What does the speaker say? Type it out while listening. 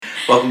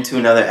Welcome to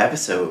another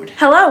episode.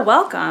 Hello,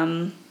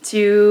 welcome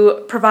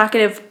to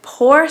Provocative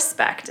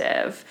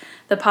Perspective,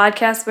 the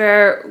podcast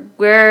where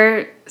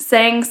we're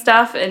saying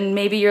stuff and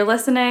maybe you're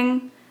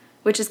listening,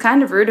 which is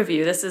kind of rude of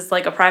you. This is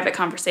like a private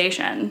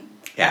conversation.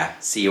 Yeah,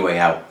 see your way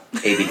out.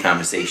 AB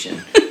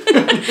conversation.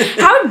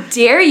 How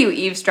dare you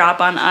eavesdrop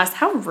on us?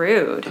 How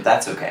rude. But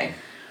that's okay.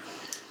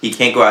 You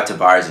can't go out to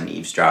bars and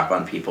eavesdrop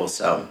on people,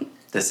 so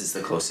this is the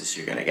closest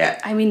you're going to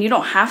get. I mean, you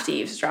don't have to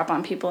eavesdrop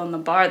on people in the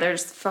bar. They're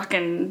just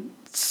fucking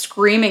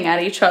screaming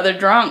at each other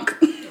drunk.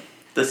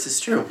 This is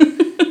true.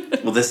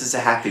 Well, this is a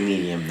happy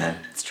medium then.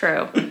 It's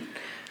true.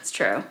 It's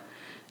true.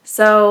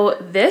 So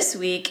this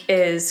week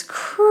is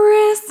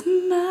Christmas.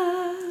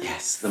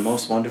 Yes, the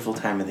most wonderful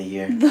time of the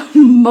year. The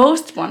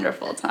most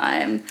wonderful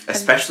time.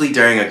 Especially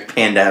during a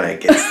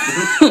pandemic.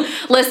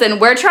 Listen,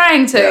 we're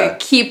trying to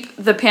keep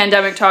the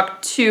pandemic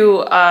talk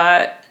to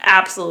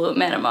absolute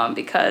minimum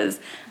because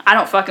I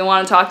don't fucking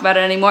want to talk about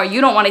it anymore.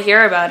 You don't want to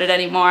hear about it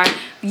anymore.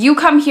 You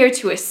come here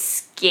to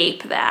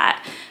escape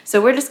that.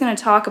 So we're just going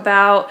to talk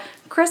about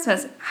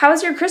Christmas.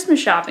 How's your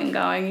Christmas shopping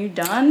going? You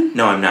done?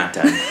 No, I'm not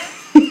done.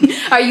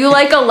 Are you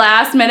like a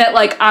last minute,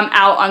 like I'm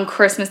out on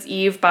Christmas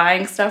Eve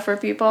buying stuff for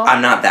people?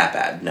 I'm not that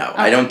bad, no.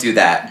 Okay. I don't do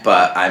that,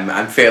 but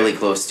I'm fairly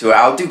close to it.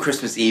 I'll do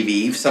Christmas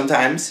Eve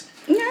sometimes.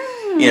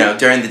 You know,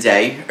 during the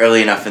day,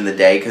 early enough in the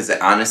day, because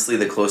honestly,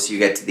 the closer you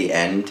get to the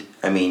end,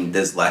 I mean,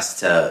 there's less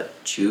to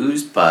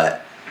choose,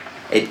 but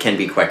it can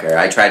be quicker.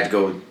 I tried to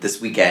go this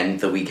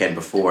weekend, the weekend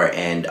before,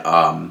 and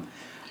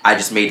I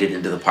just made it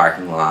into the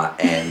parking lot,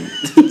 and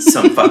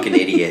some fucking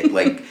idiot,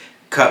 like,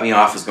 cut me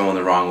off, was going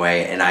the wrong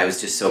way, and I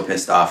was just so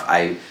pissed off.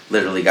 I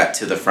literally got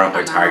to the front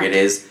where Target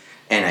is,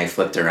 and I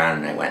flipped around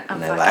and I went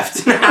and I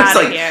left. And I was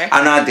like,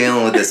 I'm not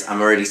dealing with this.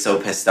 I'm already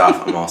so pissed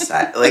off. I'm all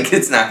set. Like,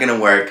 it's not going to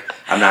work.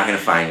 I'm not going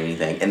to find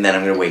anything. And then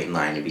I'm going to wait in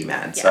line to be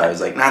mad. Yeah. So I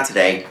was like, not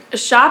today.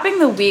 Shopping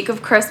the week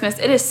of Christmas,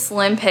 it is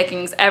slim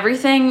pickings.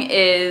 Everything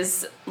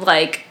is,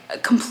 like,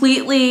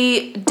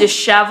 completely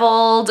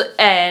disheveled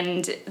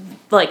and,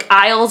 like,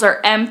 aisles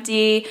are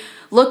empty.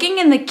 Looking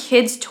in the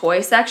kids' toy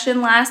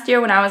section last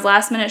year when I was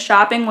last minute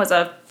shopping was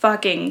a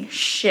fucking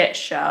shit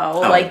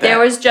show. There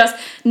was just,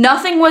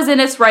 nothing was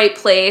in its right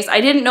place. I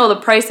didn't know the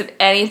price of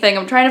anything.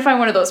 I'm trying to find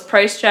one of those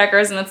price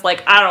checkers and it's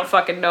like, I don't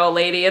fucking know,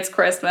 lady, it's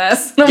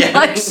Christmas. And I'm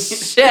like,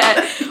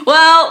 shit.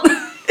 Well,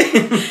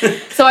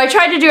 so I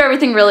tried to do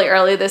everything really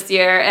early this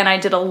year and I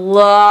did a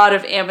lot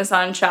of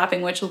Amazon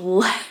shopping, which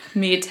let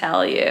me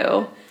tell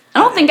you, I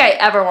don't think I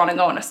ever want to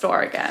go in a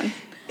store again.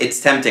 It's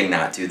tempting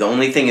not to. The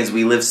only thing is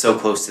we live so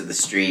close to the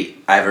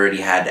street, I've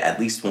already had at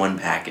least one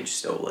package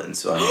stolen.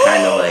 So I'm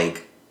kind of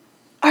like,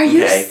 Are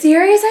you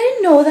serious? I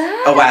didn't know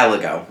that. A while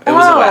ago. It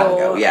was a while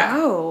ago, yeah.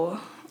 Oh.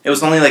 It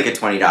was only like a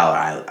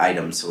 $20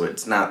 item, so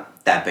it's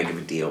not that big of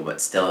a deal, but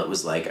still it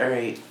was like, all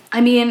right.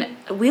 I mean,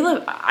 I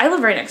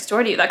live right next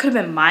door to you. That could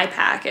have been my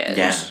package.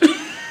 Yeah.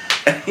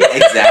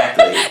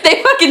 Exactly.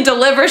 They fucking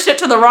deliver shit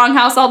to the wrong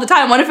house all the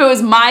time. What if it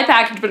was my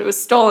package, but it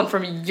was stolen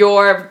from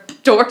your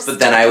doorstep? But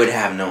then I would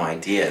have no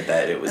idea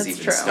that it was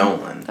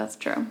stolen. That's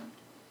true.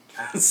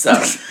 So.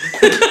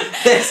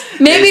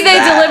 Maybe they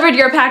delivered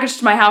your package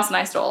to my house and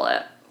I stole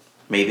it.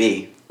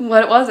 Maybe.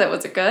 What was it?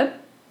 Was it good?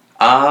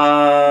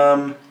 I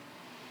don't know.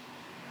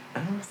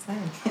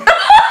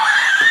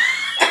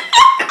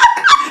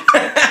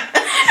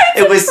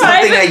 It was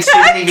something I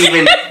shouldn't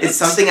even. It's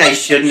something I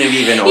shouldn't have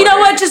even ordered. You know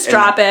what? Just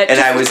drop it. And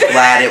I was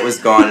glad it was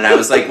gone. And I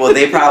was like, well,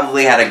 they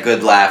probably had a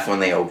good laugh when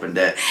they opened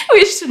it.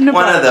 We shouldn't have.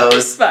 One of those.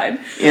 It's fine.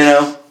 You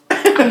know.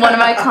 One of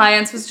my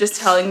clients was just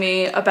telling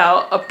me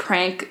about a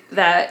prank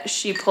that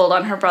she pulled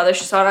on her brother.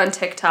 She saw it on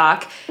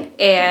TikTok,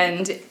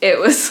 and it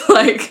was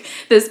like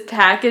this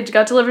package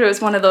got delivered. It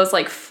was one of those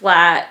like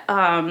flat,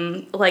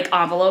 like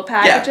envelope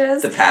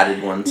packages. Yeah, the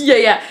padded ones.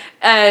 Yeah,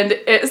 and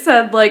it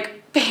said like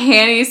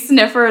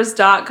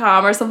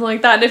pantysniffers.com or something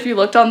like that. And if you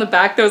looked on the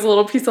back, there was a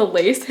little piece of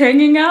lace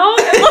hanging out.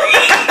 And, like,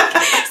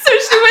 so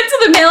she went to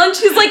the mail and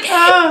she's like,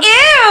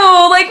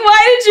 ew, like,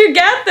 why did you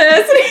get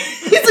this? And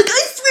he's like,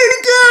 I swear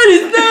to God,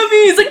 it's not me.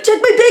 He's like,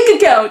 check my bank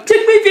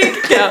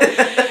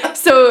account.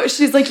 So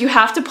she's like, you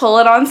have to pull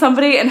it on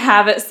somebody and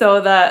have it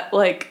so that,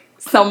 like,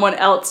 someone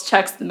else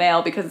checks the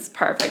mail because it's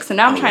perfect. So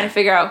now I'm trying to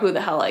figure out who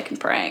the hell I can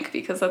prank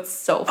because that's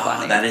so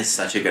funny. Oh, that is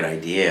such a good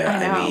idea.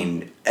 I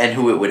mean, and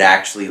who it would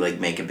actually like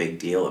make a big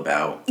deal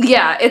about.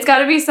 Yeah, it's got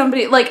to be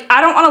somebody, like,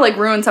 I don't want to like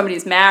ruin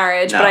somebody's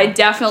marriage, but I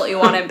definitely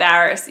want to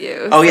embarrass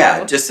you. Oh, so.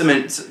 Yeah, just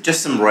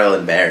some royal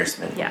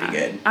embarrassment would be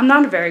good. I'm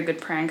not a very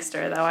good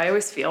prankster though. I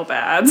always feel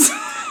bad.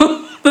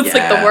 That's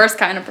like the worst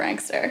kind of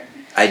prankster.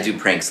 I do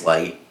pranks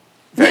light,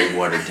 very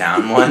watered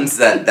down ones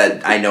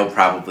that I know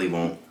probably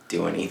won't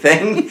do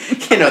anything,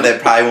 you know,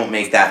 that probably won't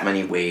make that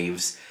many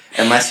waves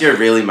unless you're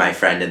really my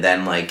friend, and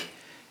then like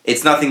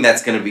it's nothing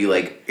that's gonna be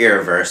like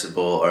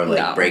irreversible or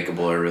like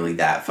breakable or really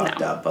that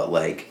fucked up, but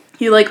like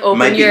you like open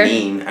might be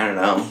mean, I don't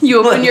know.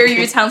 You open your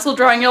utensil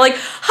drawer and you're like,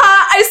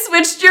 ha, I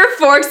switched your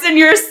forks and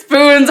your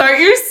spoons, aren't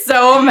you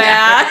so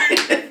mad?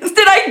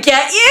 Did I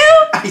get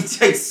you?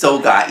 I so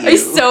got you. I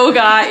so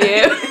got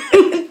you.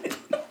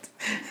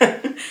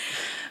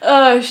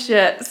 Oh,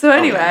 shit. So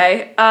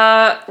anyway,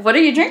 what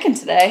are you drinking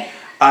today?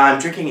 I'm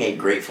drinking a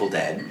Grateful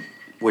Dead,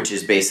 which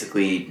is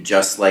basically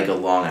just like a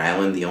Long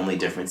Island. The only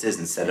difference is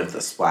instead of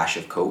the splash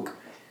of Coke,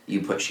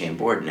 you put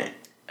Chambord in it.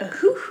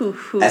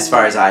 As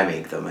far as I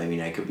make them. I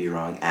mean, I could be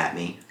wrong, at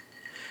me.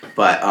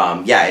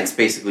 But, yeah, it's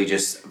basically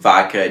just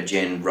vodka,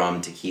 gin,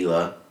 rum,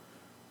 tequila.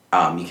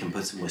 You can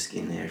put some whiskey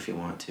in there if you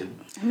want to.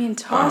 I mean,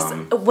 toss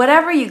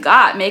whatever you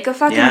got. Make a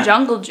fucking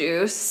jungle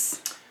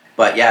juice.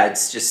 But, yeah,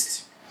 it's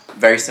just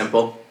very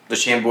simple. The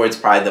Chambord's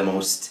probably the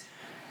most,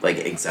 like,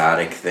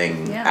 exotic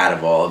thing out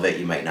of all of it.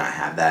 You might not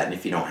have that. And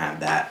if you don't have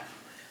that,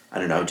 I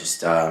don't know,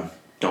 just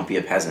don't be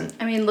a peasant.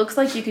 I mean, looks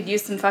like you could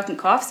use some fucking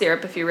cough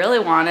syrup if you really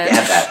wanted.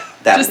 Yeah,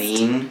 that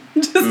lean.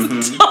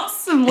 Just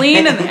toss some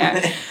lean in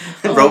there.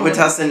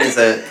 Robitussin is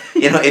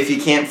if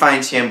you can't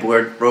find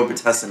Chambord,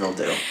 Robitussin will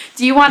do.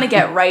 Do you want to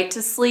get right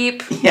to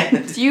sleep? Yeah.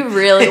 Do you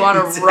really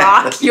want to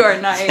rock your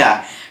night?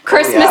 Yeah.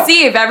 Christmas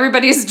Eve,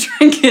 everybody's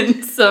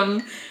drinking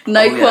some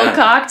NyQuil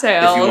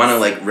cocktails. If you want to,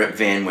 like, rip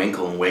Van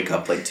Winkle and wake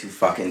up, like, 2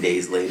 fucking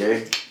days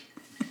later,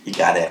 you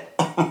got it.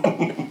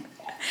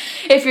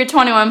 If you're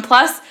 21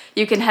 plus,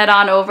 you can head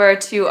on over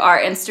to our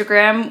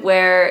Instagram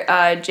where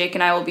Jake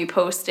and I will be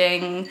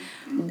posting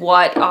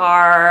what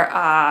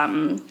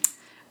our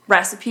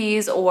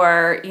recipes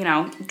or,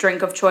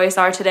 drink of choice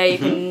are today. You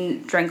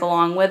can drink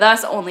along with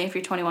us, only if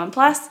you're 21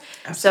 plus.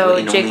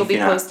 Absolutely. So Jake will be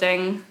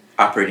posting.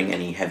 Operating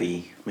any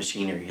heavy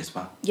machinery as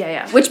well.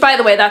 Yeah. Which, by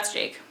the way, that's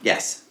Jake.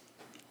 Yes.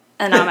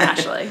 And I'm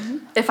Ashley.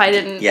 If I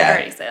didn't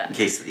already say that. In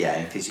case you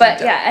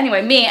But yeah,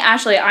 anyway, me,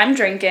 Ashley, I'm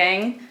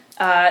drinking.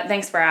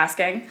 Thanks for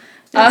asking.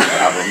 No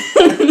problem.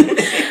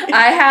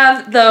 I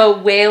have the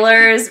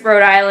Whalers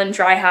Rhode Island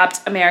Dry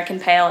Hopped American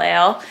Pale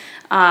Ale.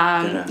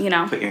 Put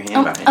your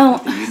hand behind the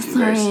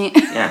YouTubers.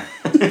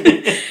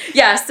 Sorry.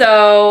 Yeah,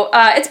 so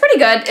it's pretty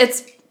good.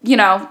 It's,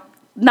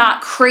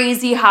 not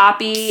crazy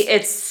hoppy.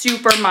 It's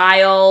super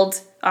mild.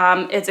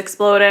 It's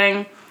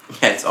exploding.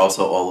 Yeah, it's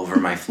also all over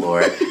my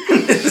floor.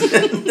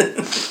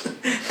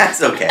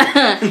 That's okay.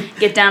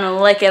 Get down and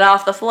lick it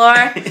off the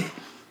floor.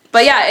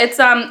 But yeah,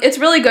 it's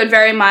really good,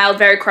 very mild,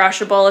 very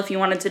crushable if you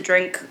wanted to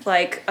drink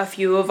like a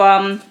few of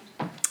them.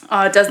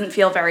 It doesn't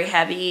feel very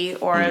heavy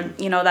or,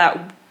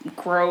 that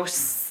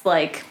gross,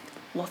 like,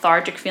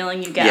 lethargic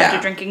feeling you get after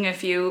drinking a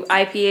few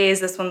IPAs.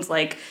 This one's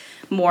like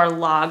more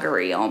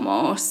lagery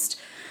almost,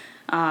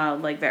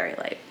 like very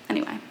light.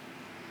 Anyway.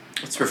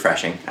 It's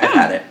refreshing. I've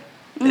had it.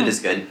 It is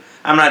good.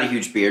 I'm not a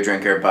huge beer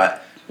drinker,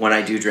 but when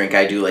I do drink,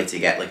 I do like to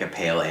get like a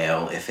pale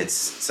ale if it's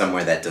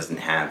somewhere that doesn't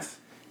have,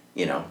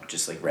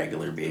 just like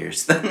regular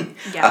beers. Then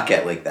I'll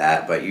get like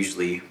that. But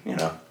usually,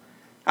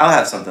 I'll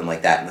have something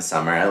like that in the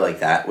summer. I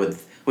like that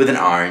with an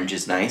orange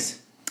is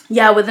nice.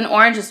 Yeah, with an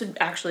orange, this would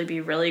actually be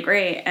really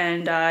great.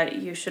 And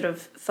you should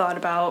have thought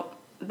about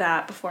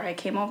that before I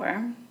came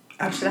over. Absolutely.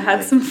 You should have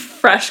had some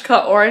fresh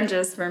cut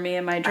oranges for me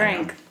and my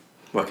drink.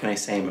 What can I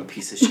say? I'm a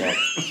piece of shit.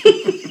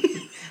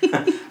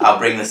 I'll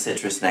bring the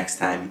citrus next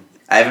time.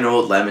 I have an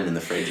old lemon in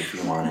the fridge if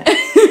you want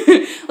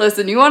it.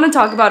 Listen, you want to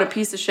talk about a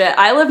piece of shit?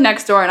 I live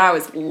next door and I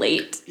was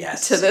late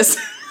to this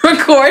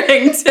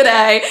recording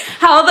today.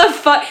 How the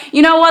fuck?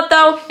 You know what,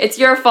 though? It's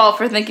your fault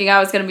for thinking I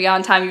was going to be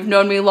on time. You've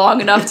known me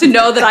long enough to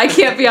know that I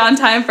can't be on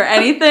time for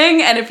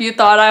anything. And if you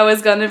thought I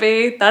was going to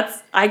be,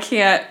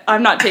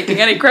 I'm not taking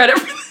any credit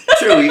for that.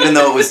 True, even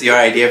though it was your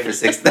idea for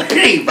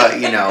 6:30, but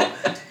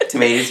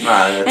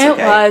tomato, that's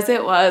okay.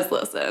 It was.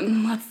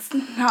 Listen, let's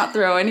not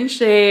throw any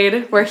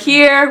shade. We're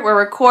here, we're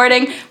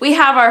recording. We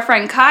have our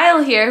friend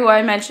Kyle here, who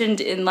I mentioned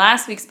in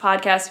last week's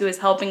podcast, who is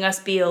helping us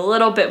be a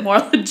little bit more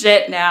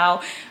legit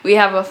now. We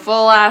have a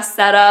full-ass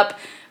setup.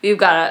 We've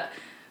got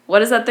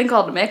what is that thing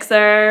called? A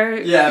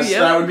mixer? Yes,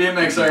 that would be a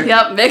mixer.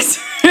 Yep,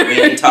 mixer.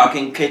 Really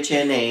talking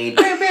KitchenAid.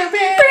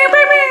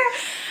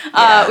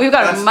 We've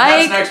got a mic.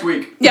 That's next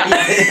week. Yeah.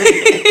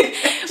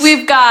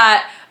 We've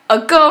got a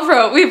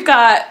GoPro. We've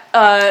got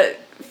a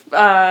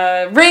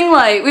ring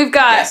light. We've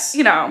got,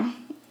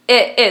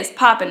 it is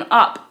popping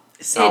up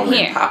in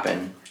here.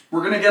 Popping.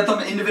 We're going to get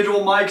them individual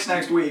mics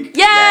next week.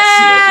 Yay!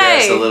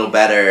 Yes, a little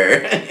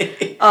better.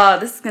 Oh,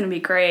 this is going to be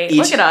great.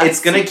 Look at us.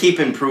 It's going to keep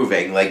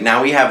improving. Like,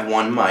 now we have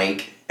one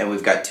mic, and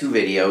we've got 2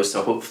 videos,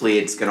 so hopefully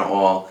it's going to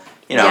all,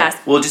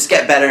 we'll just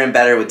get better and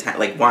better with time.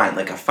 Like wine,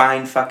 like a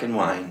fine fucking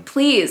wine.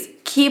 Please,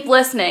 keep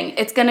listening.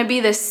 It's going to be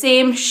the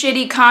same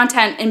shitty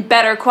content in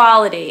better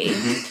quality.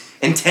 Mm-hmm.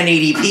 In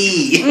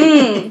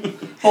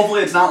 1080p.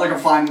 Hopefully it's not like a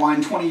fine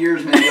wine. 20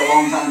 years may be a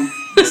long time.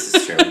 This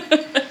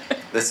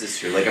is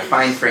true. Like a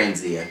fine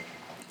Franzia.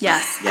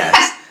 Yes.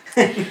 That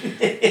did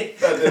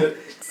it.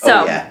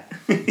 So, oh, yeah.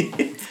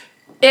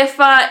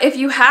 If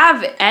you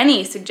have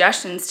any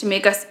suggestions to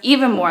make us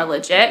even more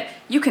legit,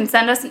 you can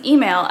send us an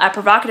email at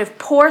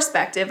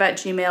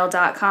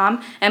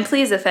provocativeporspective@gmail.com. And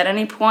please, if at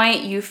any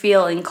point you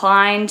feel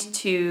inclined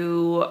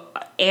to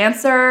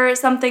answer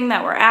something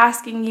that we're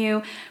asking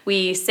you,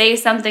 we say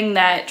something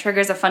that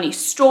triggers a funny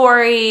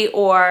story,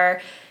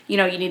 or you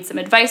need some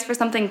advice for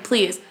something,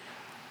 please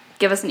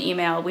give us an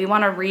email. We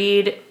want to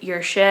read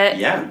your shit.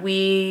 Yeah.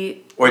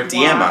 Or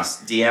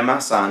DM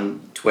us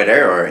on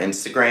Twitter or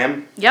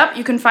Instagram. Yep,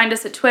 you can find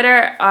us at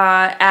Twitter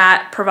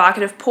at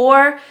Provocative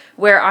Pour.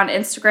 We're on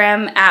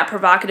Instagram at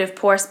Provocative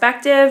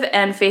Pourspective,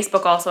 and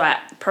Facebook also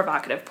at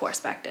Provocative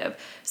Pourspective.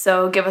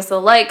 So give us a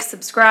like,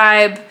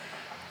 subscribe,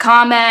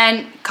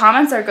 comment.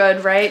 Comments are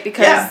good, right?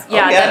 Because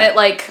then it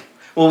like...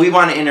 Well, we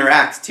want to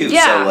interact too,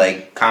 so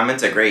like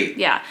comments are great.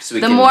 Yeah, so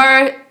the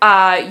more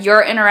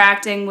you're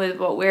interacting with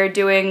what we're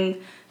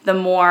doing, the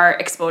more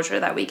exposure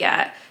that we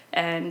get.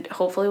 And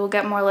hopefully we'll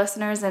get more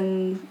listeners,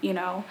 and, you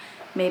know,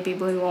 maybe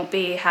we won't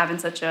be having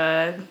such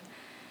a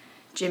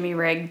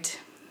Jimmy-rigged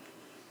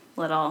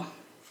little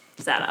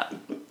setup.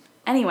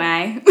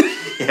 Anyway.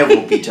 It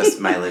will be just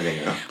my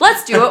living room.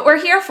 Let's do what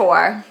we're here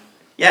for.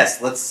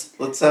 Yes, let's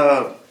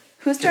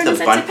Whose turn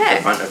is it to pick?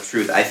 The bunt of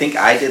truth. I think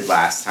I did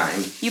last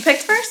time. You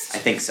picked first? I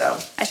think so.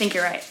 I think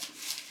you're right.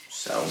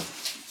 So,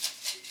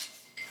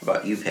 how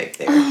about you pick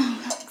there?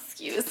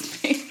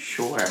 Excuse me.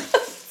 Sure.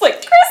 It's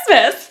like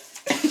Christmas.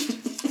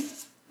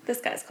 This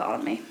guy's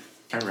calling me.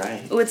 All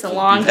right. Oh, it's a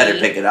longie. You better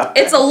pick it up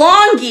then. It's a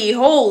longie.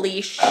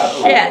 Holy shit.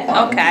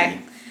 Okay.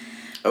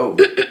 Oh.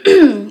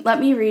 Let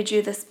me read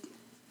you this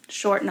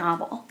short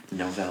novel.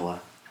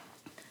 Novella.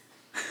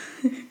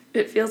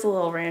 It feels a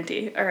little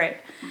ranty. All right.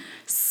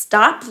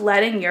 Stop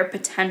letting your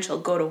potential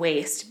go to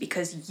waste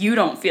because you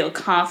don't feel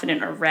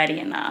confident or ready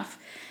enough.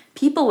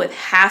 People with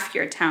half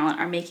your talent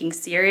are making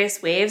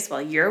serious waves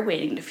while you're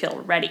waiting to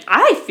feel ready.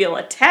 I feel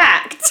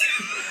attacked.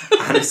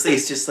 Honestly,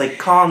 it's just like,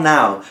 call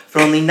now. For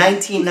only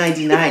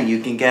 $19.99, you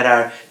can get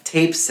our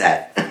tape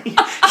set.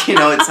 You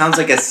know, it sounds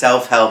like a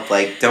self-help,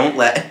 like, don't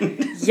let...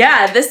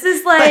 Yeah, this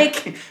is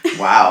like...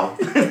 Wow.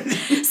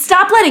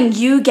 Stop letting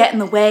you get in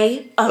the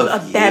way of a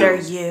better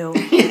you.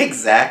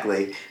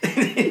 Exactly.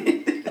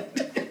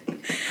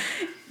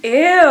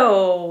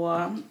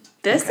 Ew.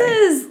 This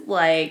is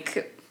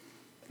like...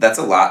 That's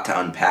a lot to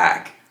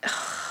unpack.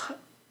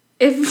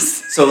 If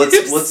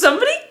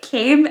somebody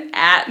came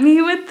at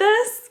me with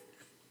this,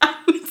 I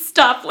would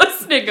stop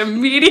listening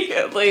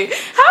immediately.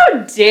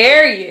 How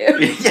dare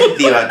you?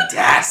 The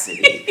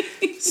audacity.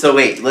 So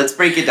wait, let's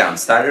break it down.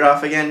 Start it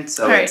off again.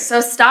 All right, so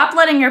stop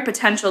letting your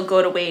potential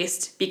go to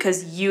waste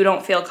because you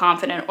don't feel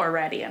confident or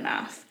ready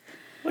enough.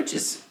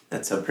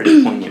 That's a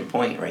pretty poignant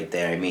point right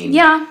there. I mean,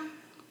 yeah,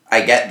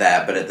 I get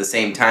that, but at the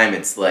same time,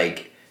 it's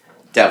like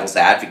devil's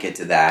advocate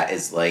to that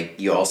is like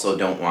you also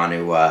don't want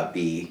to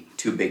be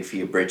too big for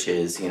your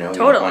britches. You know,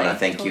 totally, you want to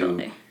think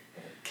you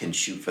can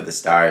shoot for the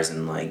stars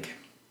and like.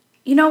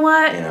 You know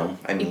what? You know,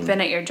 I mean, you've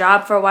been at your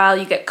job for a while.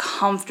 You get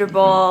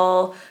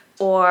comfortable,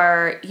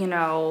 or you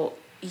know,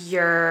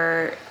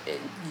 you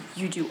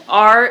do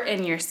art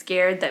and you're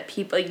scared that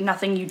people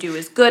nothing you do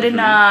is good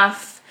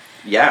enough.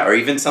 Yeah, or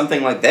even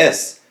something like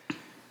this.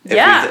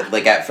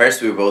 Like at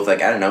first we were both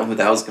like, I don't know, who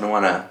the hell's gonna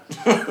want to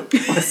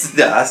listen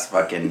to us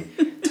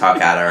fucking talk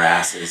out our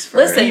asses for...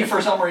 Listen,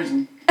 for some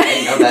reason.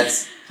 Hey, no,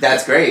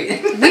 that's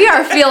great. We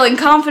are feeling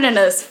confident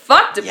as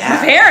fuck,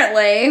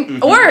 apparently.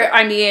 Mm-hmm. Or,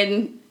 I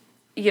mean,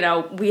 you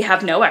know, we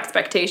have no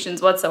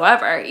expectations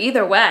whatsoever.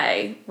 Either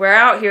way, we're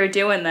out here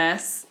doing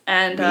this,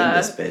 and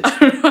this bitch.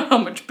 I don't know how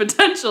much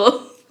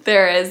potential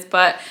there is,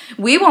 but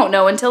we won't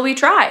know until we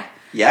try.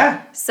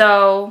 Yeah.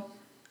 So...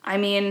 I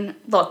mean,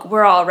 look,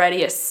 we're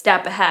already a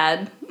step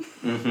ahead.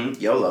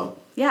 Mm-hmm. YOLO.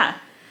 Yeah.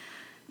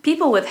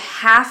 People with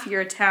half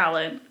your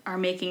talent are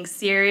making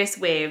serious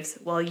waves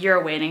while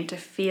you're waiting to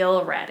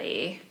feel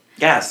ready.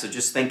 Yeah, so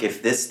just think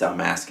if this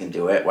dumbass can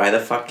do it, why the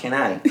fuck can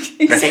I? Right?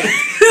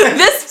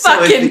 This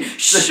fucking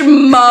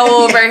schmo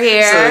over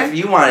here. So if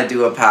you want to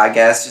do a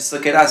podcast, just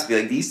look at us.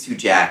 Be like, these two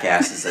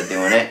jackasses are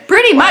doing it.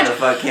 Pretty much. Why the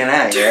fuck can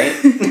I,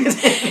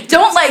 right?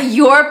 Don't let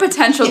your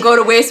potential go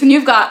to waste when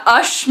you've got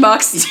us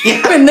schmucks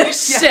doing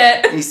this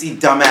shit. You see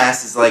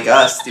dumbasses like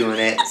us doing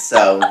it,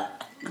 so...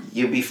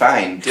 You'll be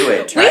fine. Do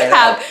it. Try it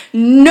out. We have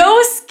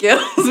no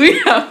skills. We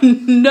have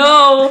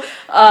no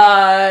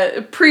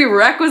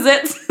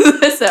prerequisites to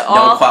this at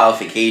all. No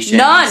qualifications.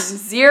 None.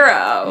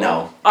 Zero.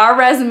 No. Our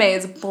resume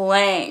is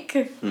blank.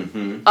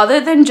 Mm-hmm. Other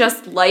than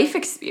just life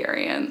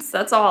experience.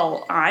 That's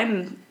all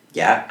I'm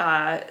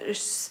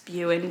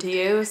spewing to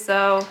you.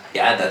 So.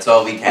 Yeah, that's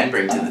all we can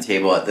bring to the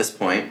table at this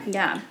point.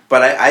 Yeah.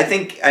 But I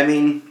think, I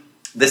mean,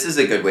 this is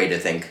a good way to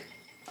think,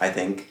 I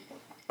think.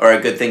 Or a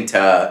good thing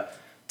to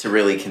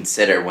really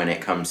consider when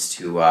it comes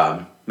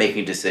to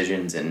making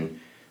decisions and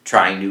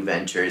trying new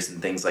ventures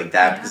and things like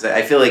that. Because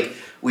I feel like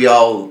we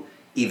all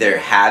either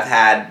have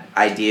had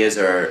ideas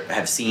or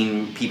have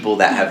seen people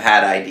that have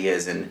had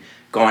ideas and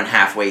gone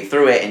halfway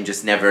through it and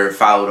just never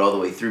followed all the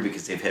way through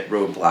because they've hit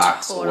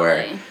roadblocks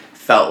or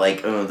felt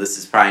like, oh, this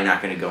is probably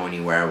not going to go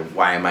anywhere.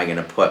 Why am I going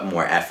to put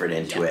more effort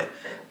into it?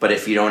 But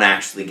if you don't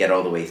actually get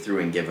all the way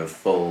through and give a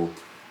full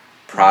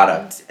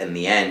product in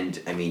the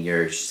end, I mean,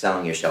 you're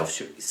selling yourself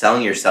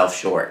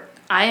short.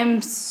 I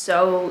am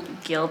so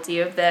guilty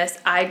of this.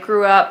 I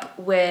grew up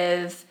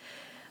with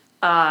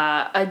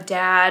a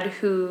dad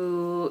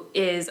who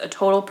is a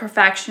total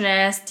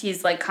perfectionist.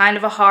 He's like kind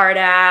of a hard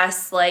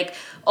ass, like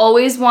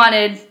always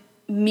wanted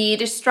me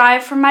to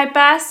strive for my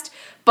best,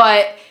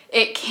 but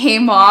it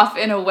came off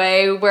in a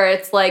way where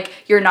it's like,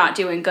 you're not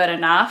doing good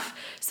enough.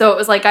 So it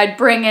was like I'd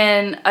bring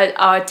in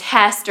a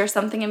test or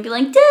something and be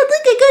like, Dad,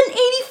 look, I got an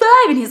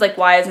 85. And he's like,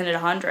 why isn't it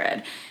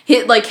 100?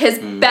 His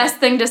best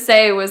thing to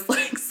say was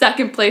like,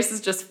 second place is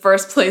just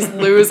first place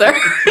loser.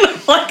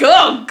 I'm like,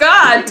 oh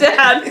God,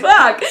 Dad,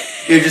 fuck.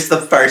 You're just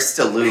the first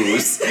to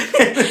lose.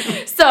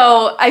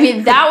 So, I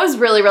mean, that was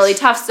really, really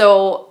tough.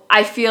 So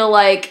I feel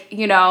like,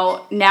 you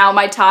know, now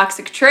my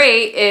toxic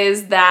trait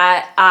is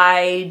that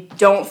I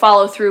don't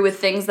follow through with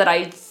things that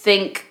I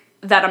think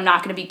that I'm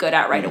not going to be good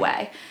at right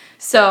away.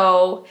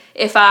 So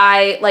if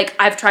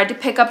I've tried to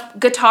pick up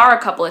guitar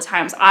a couple of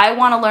times. I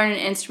want to learn an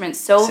instrument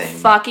so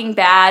fucking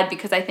bad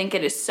because I think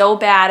it is so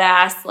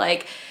badass.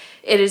 Like,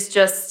 it is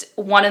just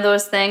one of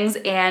those things.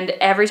 And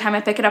every time I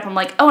pick it up, I'm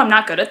like, oh, I'm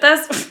not good at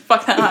this?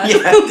 Fuck that.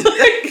 Yeah.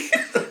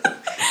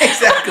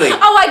 Exactly.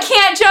 Oh, I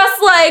can't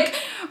just, like,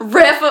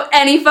 riff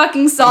any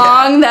fucking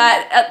song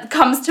that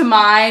comes to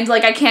mind.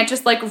 Like, I can't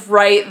just, like,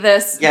 write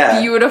this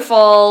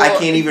beautiful... I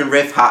can't even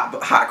riff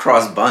hot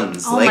cross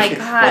buns. Oh, like, my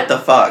God. what the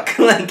fuck?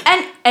 Like,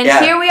 and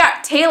here we are.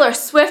 Taylor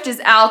Swift is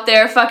out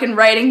there fucking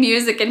writing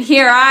music, and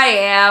here I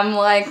am,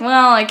 like,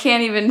 well, I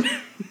can't even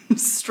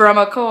strum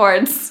a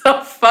chord,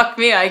 so fuck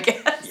me, I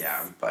guess.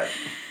 Yeah, but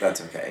that's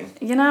okay.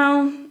 You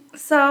know,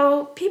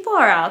 so people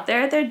are out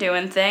there, they're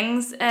doing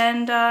things,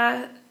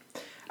 and...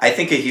 I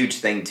think a huge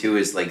thing, too,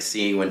 is, like,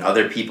 seeing when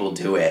other people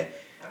do it.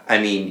 I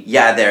mean,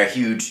 yeah, they're a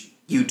huge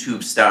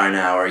YouTube star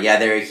now, or yeah,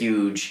 they're a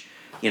huge,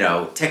 you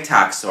know,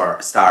 TikTok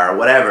star or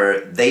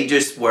whatever. They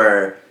just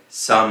were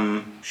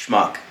some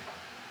schmuck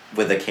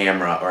with a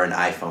camera or an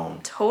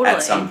iPhone. Totally.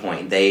 At some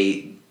point.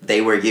 They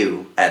were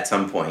you at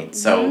some point.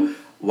 So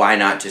why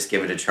not just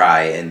give it a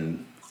try?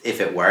 And if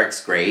it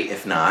works, great.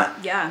 If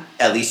not,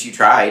 at least you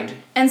tried.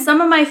 And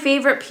some of my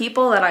favorite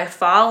people that I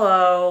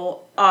follow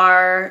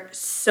are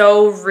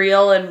so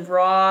real and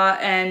raw,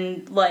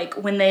 and like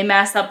when they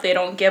mess up they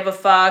don't give a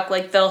fuck.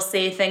 Like, they'll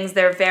say things,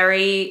 they're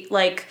very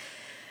like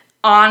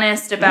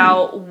honest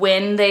about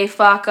when they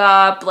fuck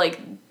up, like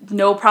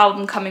no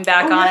problem coming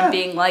back on and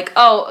being like,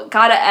 oh,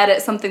 gotta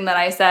edit something that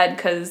I said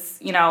because,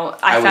 you know,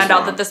 I found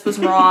out that this was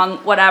wrong.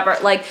 Whatever.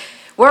 Like,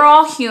 we're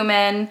all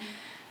human,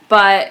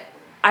 but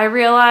I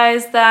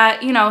realize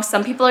that, you know,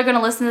 some people are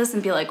gonna listen to this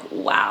and be like,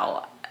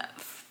 wow,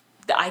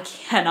 I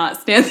cannot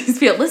stand these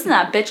people. Listen to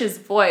that bitch's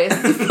voice.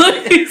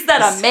 Is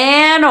that a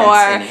man or...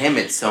 And him,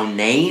 it's so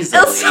nasally.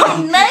 It's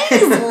so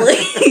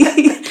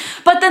nasally.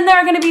 But then there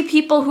are going to be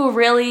people who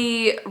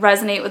really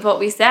resonate with what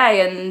we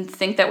say and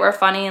think that we're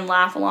funny and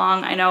laugh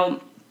along. I know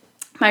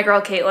my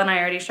girl Caitlin, I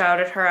already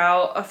shouted her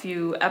out a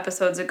few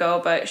episodes ago,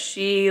 but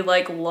she,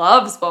 like,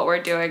 loves what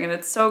we're doing, and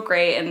it's so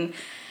great. And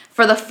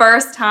for the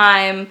first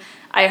time,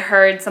 I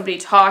heard somebody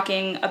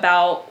talking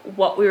about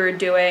what we were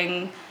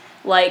doing,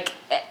 like,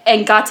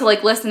 and got to,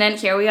 like, listen in.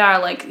 Here we are,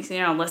 like, you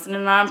know,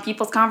 listening on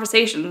people's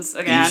conversations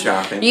again.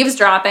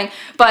 Eavesdropping.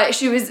 But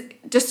she was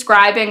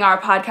describing our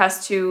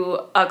podcast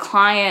to a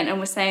client and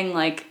was saying,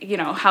 like, you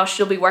know, how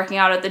she'll be working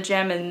out at the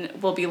gym and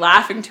we'll be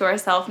laughing to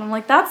herself. And I'm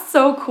like, that's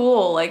so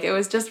cool. Like, it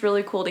was just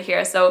really cool to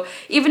hear. So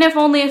even if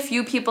only a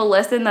few people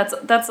listen,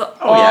 that's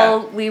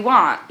all we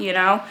want, you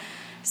know?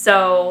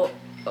 So...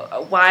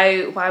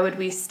 Why would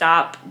we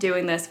stop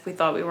doing this if we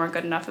thought we weren't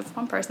good enough if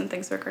one person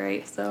thinks we're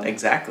great? So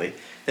exactly.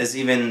 There's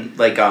even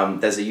like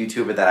there's a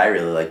YouTuber that I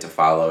really like to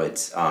follow.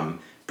 It's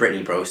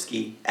Brittany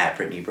Broski, at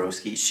Brittany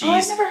Broski.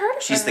 I've never heard of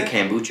her. She's the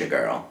kombucha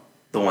girl.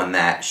 The one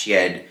that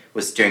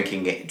was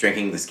drinking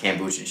this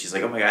kombucha, and she's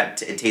like, oh my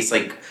god, it tastes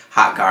like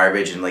hot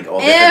garbage and like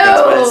all different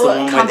things. But it's the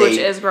one where kombucha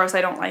is gross.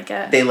 I don't like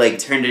it. They like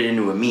turned it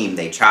into a meme.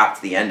 They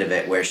chopped the end of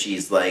it where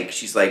she's like,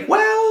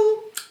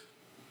 well,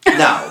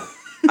 no.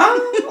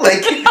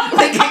 Like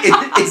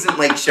it isn't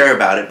like sure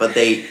about it, but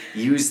they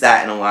use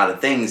that in a lot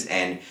of things,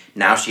 and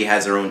now she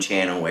has her own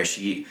channel where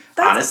she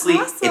honestly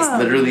awesome. It's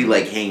literally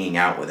like hanging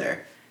out with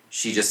her.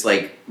 She just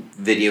like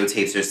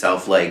videotapes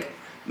herself like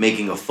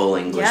making a full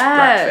English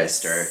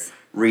breakfast or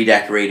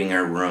redecorating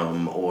her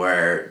room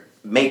or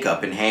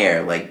makeup and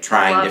hair, like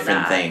trying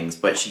different things,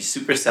 but she's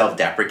super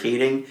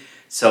self-deprecating.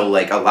 So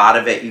like a lot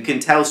of it you can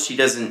tell she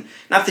doesn't,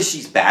 not that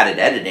she's bad at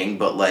editing,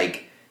 but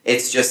like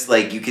it's just,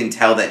 like, you can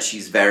tell that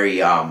she's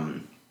very,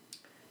 I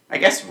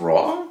guess,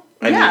 raw?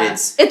 I mean,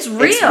 it's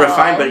real. It's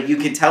refined, but you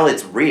can tell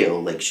it's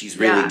real. Like, she's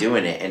really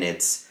doing it, and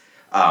it's,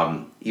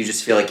 you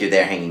just feel like you're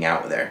there hanging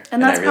out with her. And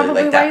that's I really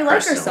probably like why you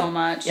like her so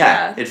much.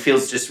 Yeah, it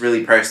feels just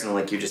really personal,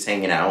 like you're just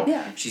hanging out.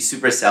 Yeah. She's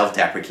super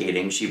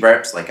self-deprecating. She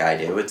burps like I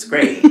do. It's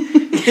great.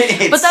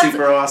 It's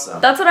super awesome.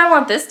 That's what I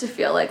want this to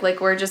feel like.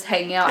 Like, we're just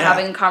hanging out,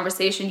 having a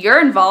conversation.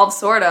 You're involved,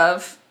 sort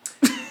of.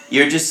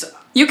 You're just...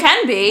 You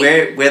can be.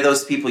 We're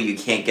those people you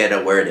can't get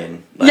a word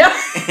in. Like,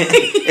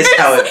 it's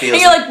how it feels.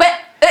 And you're like,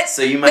 but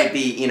so you might be,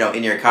 you know,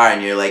 in your car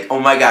and you're like, oh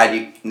my god,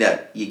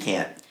 you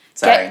can't.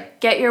 Sorry.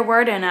 Get your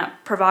word in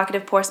at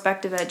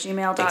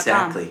provocativeperspective@gmail.com.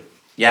 Exactly.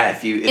 Yeah,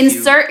 if you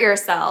insert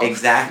yourself.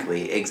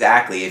 Exactly.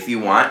 If you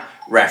want,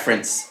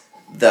 reference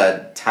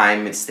the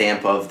time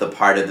stamp of the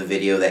part of the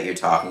video that you're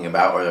talking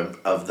about or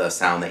of the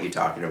sound that you're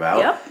talking about.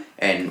 Yep.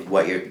 and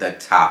what the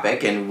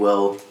topic, and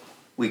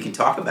we can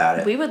talk about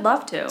it. We would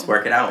love to. Let's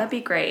work it out. That'd be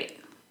great.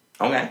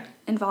 Okay.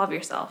 Involve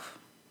yourself.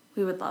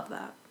 We would love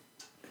that.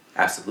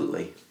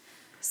 Absolutely.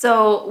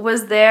 So,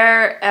 was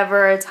there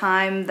ever a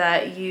time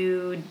that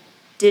you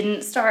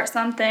didn't start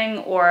something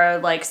or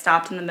like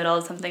stopped in the middle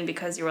of something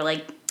because you were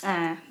like,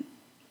 I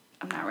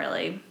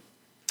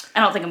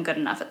don't think I'm good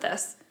enough at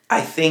this?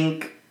 I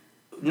think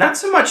not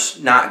so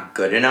much not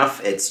good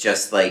enough. It's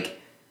just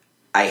like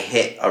I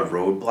hit a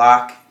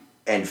roadblock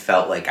and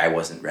felt like I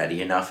wasn't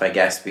ready enough, I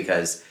guess,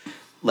 because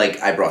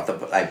like I bought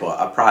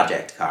a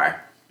project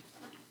car,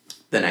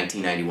 the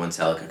 1991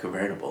 Celica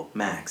convertible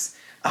Max.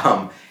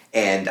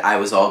 And I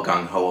was all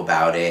gung-ho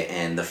about it,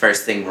 and the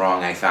first thing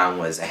wrong I found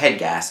was a head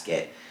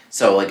gasket.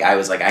 So, like, I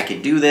was like, I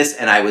could do this,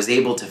 and I was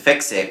able to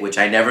fix it, which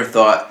I never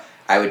thought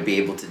I would be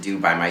able to do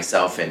by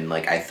myself, and,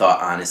 like, I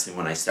thought, honestly,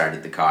 when I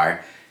started the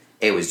car,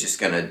 it was just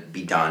gonna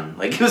be done.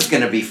 Like, it was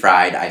gonna be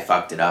fried. I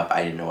fucked it up.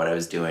 I didn't know what I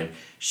was doing.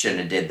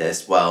 Shouldn't have did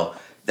this. Well,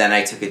 then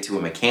I took it to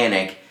a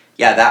mechanic.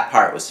 Yeah, that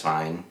part was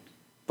fine.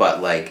 But,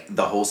 like,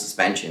 the whole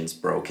suspension's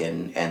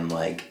broken, and,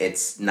 like,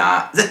 it's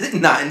not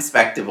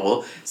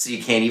inspectable, so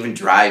you can't even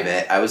drive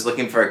it. I was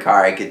looking for a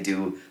car I could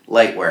do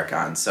light work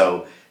on.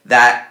 So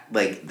that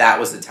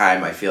was the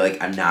time I feel like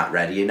I'm not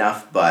ready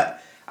enough,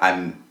 but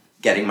I'm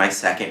getting my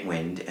second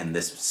wind, and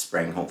this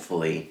spring,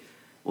 hopefully,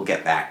 we'll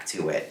get back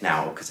to it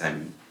now, because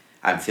I'm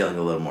feeling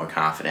a little more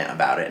confident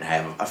about it, and I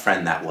have a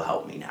friend that will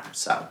help me now,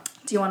 so...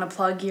 Do you want to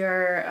plug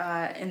your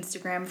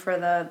Instagram for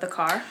the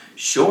car?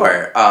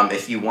 Sure.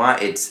 If you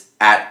want, it's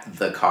at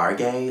the car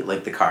gay,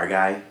 like the car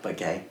guy, but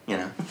gay, you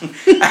know.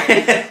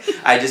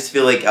 I just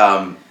feel like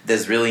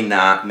there's really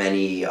not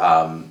many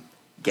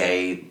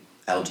gay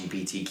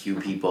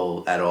LGBTQ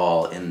people at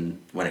all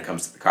when it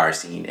comes to the car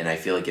scene, and I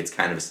feel like it's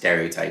kind of a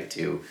stereotype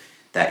too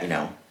that, you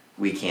know,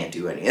 we can't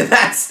do any of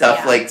that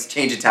stuff, yeah. Like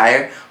change a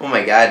tire. Oh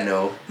my God,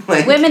 no.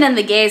 Like, women and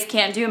the gays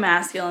can't do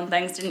masculine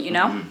things, didn't you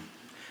know? Mm-hmm.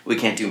 We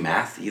can't do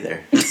math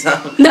either. So.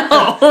 No.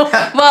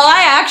 Well,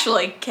 I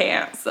actually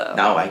can't, so.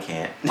 No, I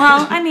can't.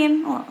 Well, I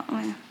mean,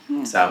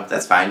 yeah. So,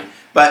 that's fine.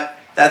 But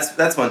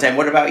that's one time.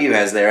 What about you?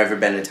 Has there ever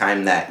been a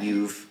time that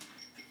you've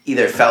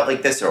either felt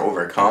like this or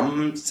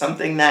overcome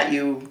something that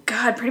you...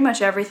 God, pretty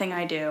much everything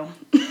I do.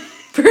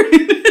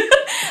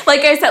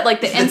 Like I said, like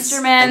the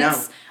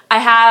instruments. I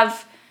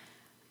have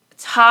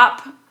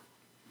top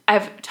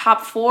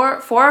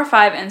 4 or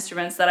 5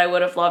 instruments that I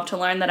would have loved to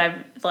learn that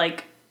I've,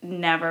 like...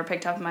 never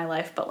picked up in my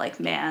life, but like,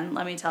 man,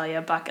 let me tell you,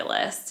 a bucket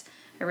list.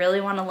 I really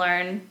want to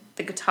learn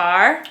the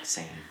guitar.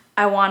 Same.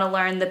 I want to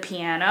learn the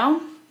piano.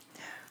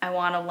 I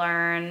want to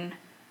learn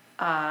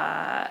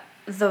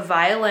the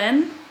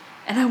violin,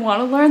 and I want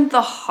to learn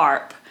the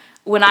harp.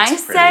 When I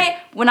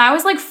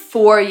was like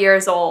 4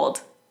 years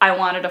old, I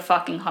wanted a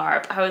fucking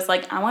harp. I was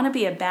like, I want to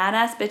be a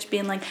badass bitch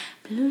being like...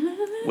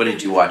 What,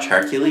 did you watch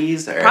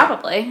Hercules? Or?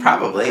 Probably.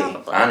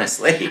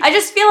 Honestly. I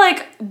just feel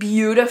like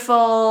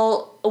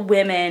beautiful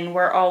women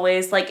were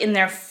always like in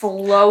their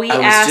flowy ass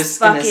fucking... I was just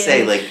going to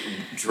say, like,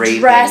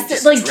 draped.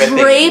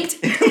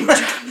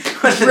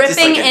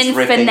 Dripping in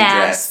finesse.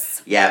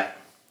 Dress. Yep.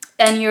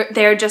 And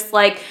they're just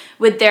like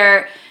with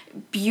their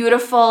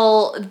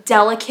beautiful,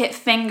 delicate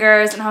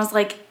fingers. And I was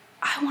like,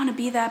 I want to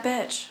be that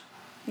bitch.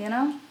 You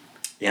know?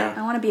 Yeah.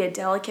 I want to be a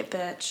delicate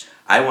bitch.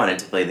 I wanted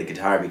to play the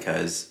guitar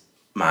because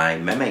my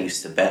meme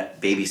used to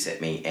babysit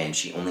me, and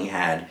she only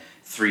had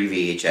 3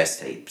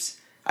 VHS tapes.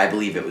 I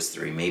believe it was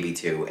 3, maybe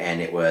 2,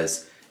 and it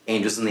was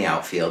Angels in the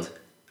Outfield.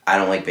 I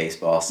don't like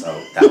baseball,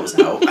 so that was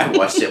out. I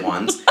watched it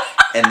once.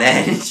 And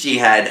then she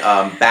had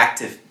Back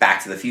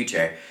to the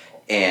Future,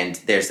 and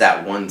there's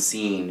that one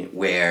scene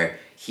where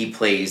he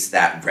plays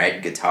that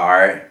red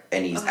guitar,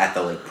 and he's at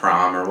the like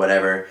prom or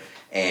whatever.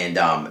 And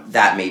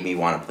that made me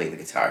want to play the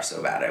guitar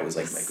so bad. I was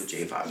like, Michael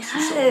J. Fox is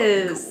so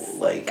fucking cool.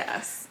 Like,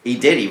 yes.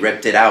 He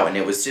ripped it out, and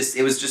it was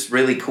just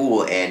really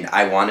cool, and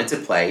I wanted to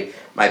play.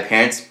 My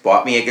parents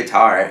bought me a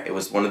guitar. It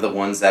was one of the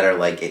ones that are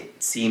like,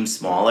 it seems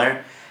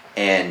smaller,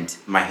 and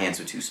my hands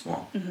were too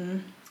small. Mm-hmm.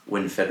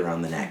 Wouldn't fit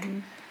around the neck. Mm-hmm.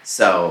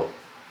 So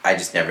I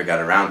just never got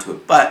around to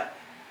it. But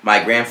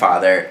my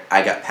grandfather,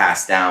 I got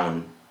passed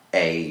down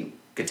a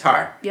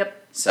guitar.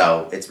 Yep.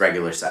 So it's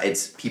regular size.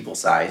 It's people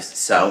sized.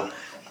 So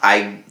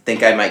I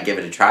think I might give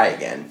it a try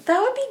again. That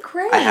would be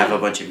great. I have a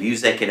bunch of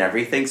music and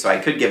everything, so I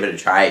could give it a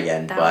try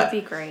again. That would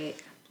be great.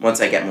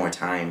 Once I get more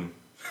time.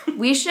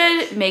 We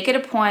should make it a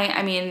point.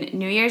 I mean,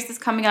 New Year's is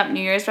coming up, New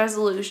Year's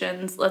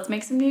resolutions. Let's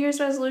make some New Year's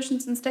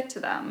resolutions and stick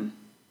to them.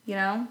 You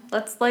know?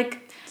 Let's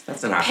like...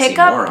 That's an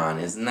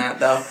oxymoron, isn't that,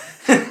 though?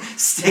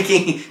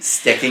 sticking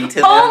to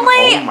them?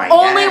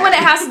 Only when it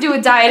has to do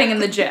with dieting in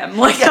the gym.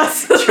 Like,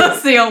 that's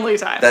the only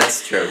time.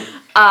 That's true.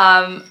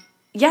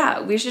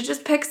 Yeah, we should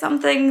just pick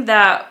something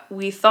that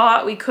we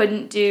thought we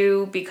couldn't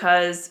do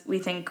because we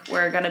think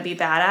we're going to be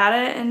bad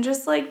at it, and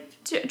just,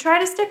 like, try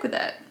to stick with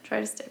it.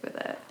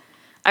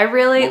 I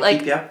really, we'll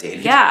keep you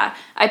updated. Yeah.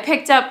 I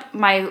picked up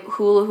my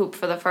hula hoop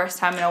for the first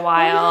time in a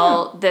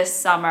while this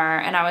summer,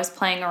 and I was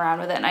playing around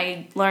with it, and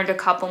I learned a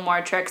couple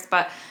more tricks,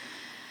 but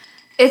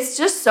it's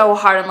just so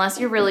hard unless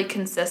you're really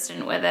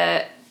consistent with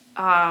it.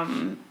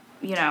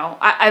 you know,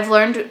 I've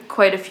learned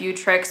quite a few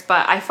tricks,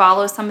 but I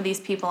follow some of these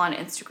people on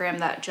Instagram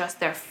that just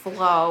their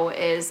flow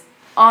is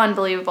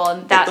unbelievable,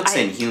 and that it looks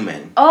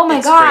inhuman. Oh my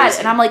it's God. crazy.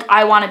 And I'm like,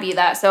 I want to be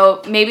that.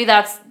 So maybe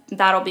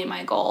that'll be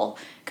my goal,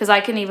 because I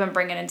can even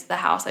bring it into the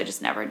house. I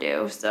just never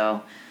do.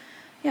 So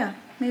yeah,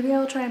 maybe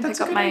I'll try and pick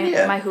up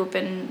my hoop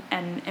and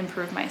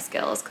improve my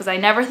skills, because I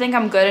never think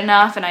I'm good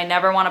enough, and I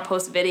never want to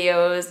post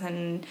videos,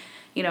 and,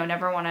 you know,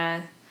 never want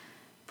to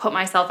put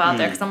myself out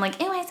there, because I'm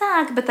like, ew, I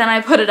suck. But then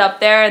I put it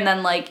up there, and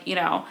then, like, you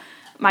know,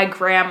 my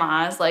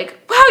grandma's like,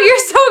 wow, you're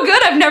so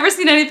good. I've never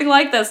seen anything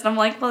like this. And I'm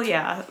like, well,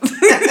 yeah.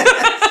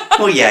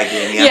 Well, yeah,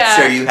 Granny,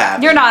 I'm sure you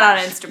have. You're not on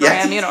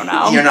Instagram. You don't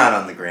know. You're not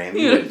on the gram.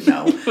 You wouldn't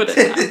know.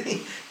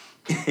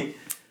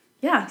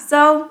 Yeah,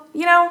 so,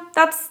 you know,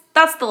 that's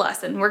the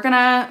lesson. We're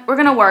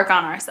gonna work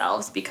on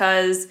ourselves,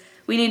 because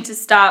we need to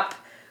stop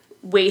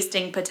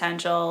wasting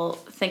potential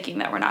thinking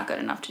that we're not good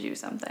enough to do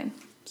something.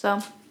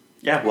 So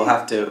yeah, we'll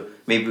have to,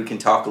 maybe we can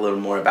talk a little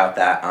more about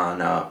that on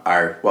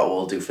what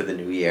we'll do for the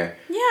new year.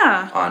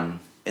 Yeah. On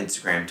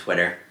Instagram,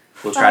 Twitter.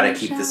 We'll try to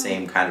keep the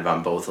same kind of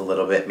on both a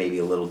little bit, maybe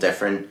a little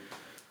different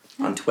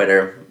on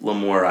Twitter, a little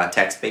more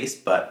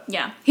text-based, but...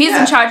 Yeah. He's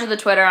in charge of the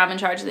Twitter, I'm in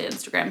charge of the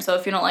Instagram, so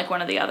if you don't like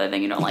one or the other,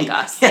 then you don't like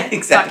us. Yeah,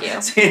 exactly.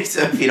 Fuck you.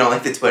 So if you don't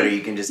like the Twitter,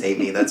 you can just hate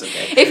me, that's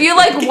okay. If you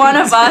like one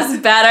of us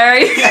better...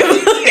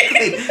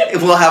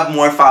 If we'll have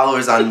more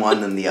followers on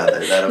one than the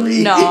other, that'll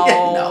be...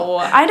 No.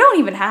 I don't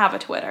even have a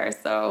Twitter,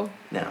 so...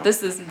 No.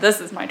 This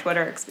is my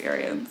Twitter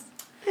experience.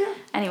 Yeah.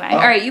 Anyway, all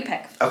right, you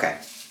pick. Okay.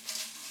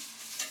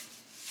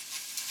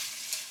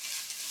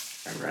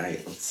 All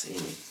right, let's see.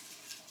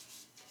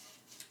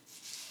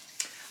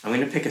 I'm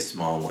going to pick a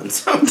small one,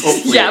 so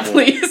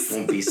hopefully please.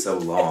 Won't be so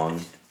long.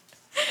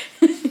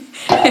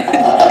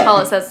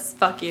 All it says is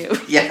fuck you.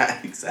 Yeah,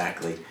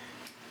 exactly.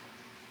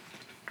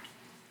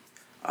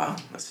 Oh,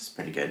 this is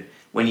pretty good.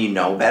 When you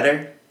know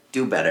better,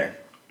 do better.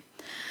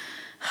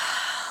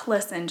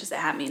 Listen, just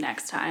at me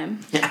next time.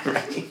 Yeah,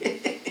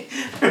 right.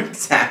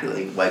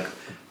 Exactly. Like,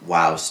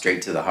 wow,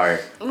 straight to the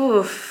heart.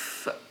 Oof.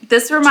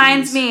 This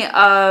reminds me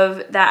of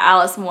that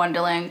Alice in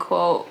Wonderland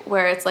quote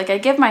where it's like, I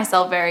give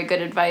myself very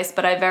good advice,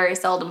 but I very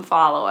seldom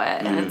follow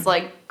it. And it's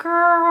like,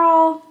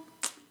 girl,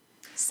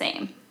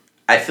 same.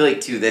 I feel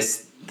like, too,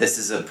 this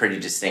is a pretty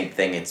distinct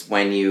thing. It's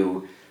when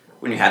you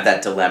have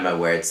that dilemma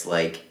where it's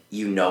like,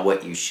 you know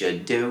what you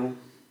should do,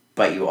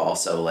 but you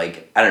also,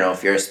 like, I don't know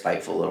if you're a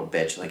spiteful little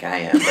bitch like I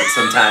am, but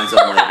sometimes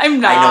I'm like,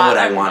 I'm not, I know what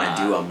I want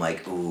to do. I'm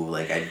like, ooh,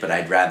 like, but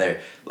I'd rather,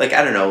 like,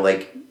 I don't know,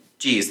 like,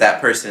 geez, that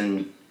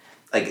person...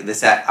 Like,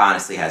 this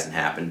honestly hasn't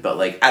happened, but,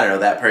 like, I don't know,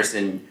 that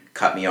person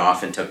cut me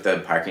off and took the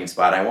parking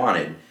spot I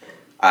wanted.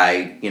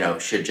 I,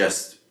 should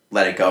just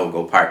let it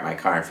go park my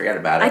car and forget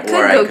about it. I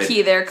could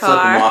key their car.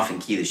 Flip them off and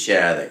key the shit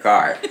out of their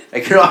car. I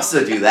could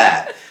also do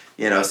that,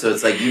 so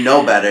it's like, you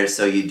know better,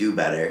 so you do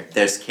better.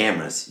 There's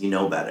cameras, you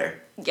know better.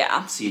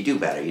 Yeah. So you do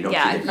better. You don't.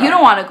 Yeah, you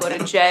don't want to go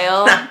to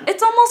jail. No.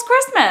 It's almost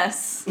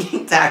Christmas.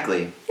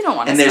 Exactly. You don't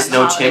want to. And there's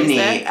no holidays chimney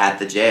there. at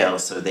the jail,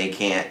 so they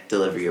can't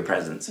deliver your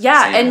presents.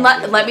 Yeah, and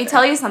let me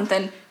tell you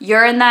something.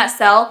 You're in that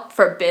cell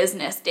for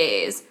business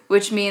days,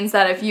 which means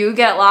that if you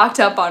get locked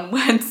up on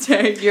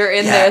Wednesday, you're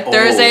in there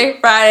Thursday,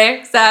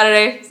 Friday,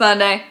 Saturday,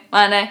 Sunday,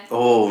 Monday.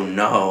 Oh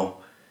no.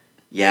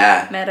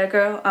 Yeah. Met a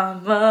girl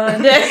on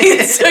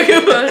Monday.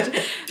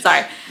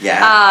 Sorry.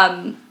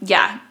 Yeah.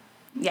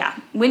 Yeah.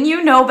 When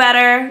you know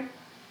better,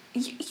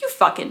 you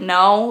fucking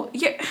know.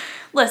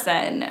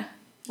 Listen.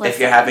 If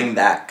you're having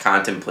that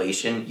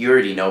contemplation, you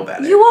already know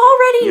better. You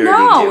already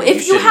know. Already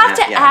if you have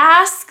to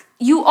ask,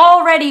 you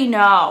already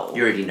know.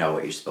 You already know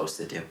what you're supposed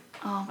to do.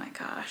 Oh my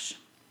gosh.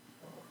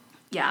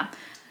 Yeah.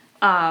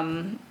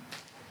 I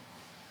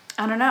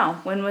don't know.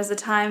 When was the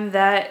time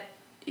that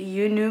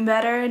you knew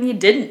better and you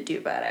didn't do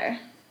better?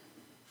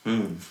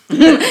 That's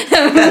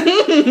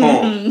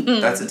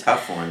a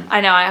tough one.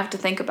 I know, I have to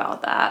think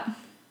about that.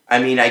 I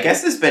mean, I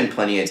guess there's been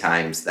plenty of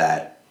times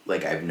that,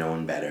 like, I've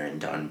known better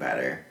and done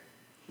better.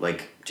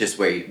 Like, just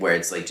where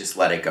it's like, just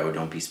let it go,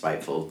 don't be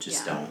spiteful,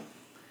 just don't.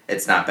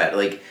 It's not bad.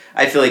 Like,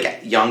 I feel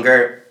like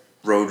younger,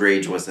 road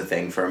rage was the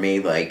thing for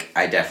me. Like,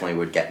 I definitely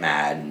would get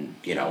mad and,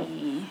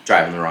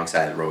 drive on the wrong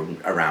side of the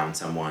road around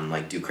someone,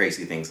 like, do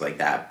crazy things like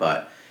that.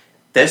 But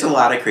there's a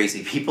lot of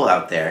crazy people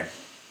out there.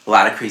 A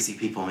lot of crazy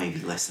people may be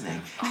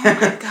listening. Oh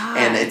my God.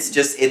 And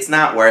it's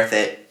not worth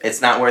it.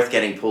 It's not worth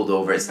getting pulled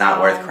over. It's not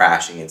worth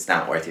crashing. It's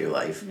not worth your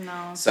life.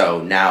 No.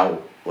 So now,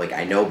 like,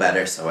 I know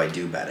better, so I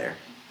do better.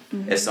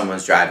 Mm-hmm. If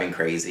someone's driving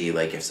crazy,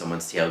 like if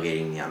someone's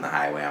tailgating me on the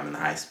highway, I'm in the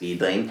high speed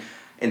lane,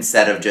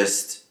 instead of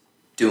just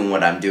doing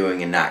what I'm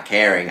doing and not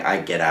caring, I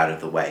get out of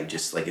the way.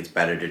 Just, like, it's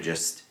better to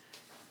just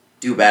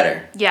do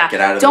better. Yeah. Get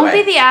out of the Don't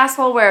way. be the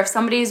asshole where if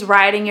somebody's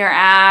riding your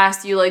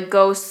ass, you like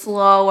go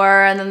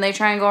slower and then they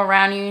try and go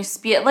around you and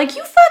speed. Like,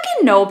 you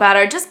fucking know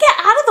better. Just get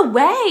out of the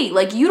way.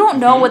 Like, you don't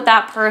know what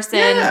that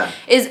person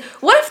is.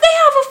 What if they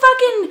have a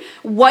fucking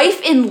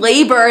wife in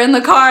labor in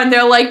the car and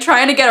they're like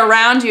trying to get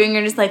around you and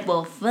you're just like,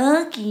 well,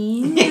 fuck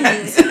you. Yeah,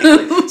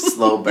 exactly.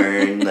 Slow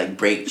burn, like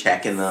brake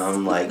checking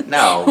them. Like,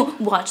 no.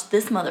 Watch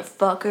this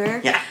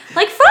motherfucker. Yeah.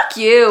 Like, fuck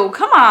you.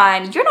 Come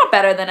on. You're not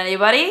better than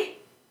anybody.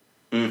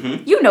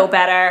 Mm-hmm. You know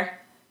better.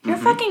 Your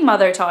fucking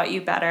mother taught you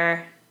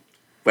better.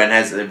 When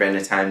has there been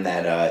a time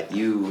that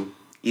you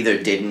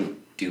either didn't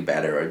do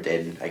better or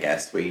did, I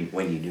guess, when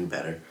you knew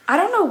better? I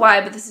don't know why,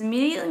 but this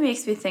immediately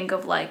makes me think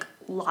of, like,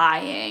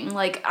 lying.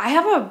 Like, I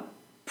have a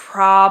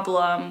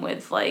problem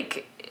with,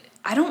 like,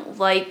 I don't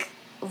like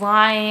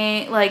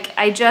lying. Like,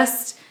 I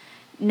just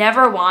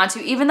never want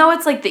to. Even though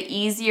it's, like, the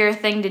easier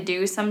thing to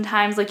do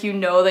sometimes. Like, you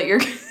know that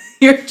you're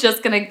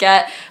just gonna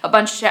get a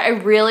bunch of shit. I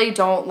really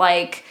don't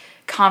like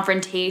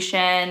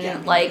confrontation.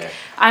 Yeah, like,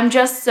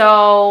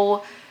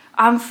 okay.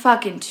 I'm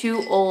fucking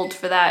too old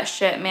for that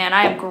shit, man.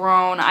 I am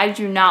grown. I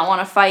do not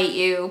want to fight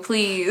you,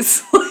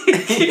 please.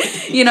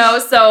 Like, you know,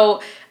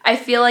 so I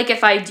feel like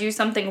if I do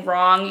something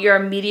wrong, your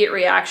immediate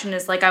reaction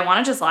is like, I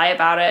want to just lie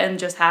about it and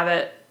just have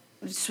it,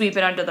 sweep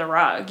it under the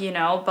rug, you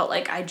know? But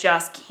like, I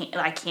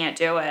can't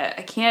do it.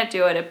 I can't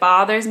do it. It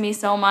bothers me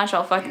so much.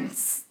 I'll fucking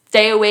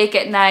stay awake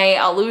at night.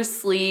 I'll lose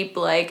sleep.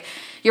 Like,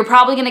 you're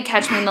probably going to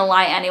catch me in the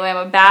lie anyway. I'm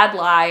a bad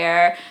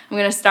liar. I'm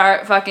going to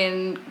start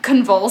fucking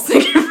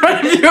convulsing in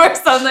front of you or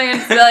something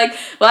and be like,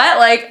 what?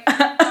 Like,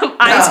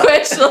 eye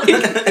twitch? Like,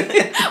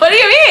 what do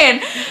you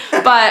mean?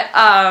 But,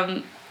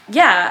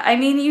 yeah, I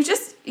mean,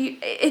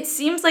 it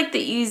seems like the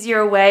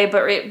easier way,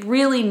 but it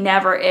really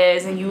never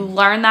is. And you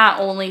learn that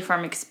only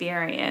from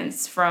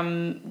experience,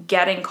 from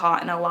getting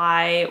caught in a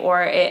lie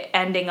or it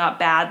ending up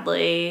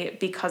badly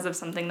because of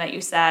something that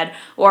you said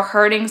or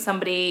hurting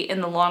somebody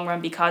in the long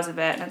run because of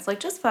it. And it's like,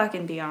 just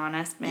fucking be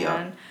honest, man.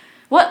 Yeah.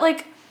 What,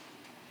 like,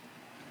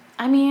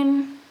 I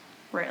mean,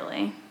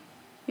 really.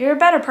 You're a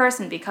better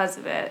person because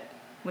of it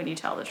when you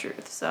tell the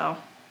truth, so...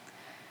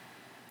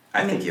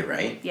 I think you're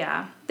right.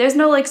 Yeah. There's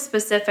no, like,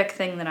 specific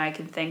thing that I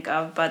can think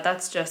of, but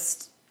that's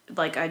just,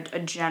 like, a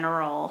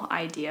general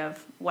idea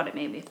of what it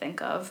made me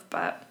think of,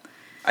 but...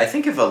 I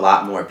think if a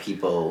lot more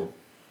people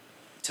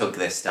took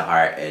this to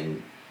heart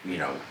and, you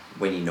know,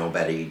 when you know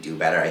better, you do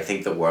better, I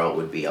think the world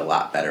would be a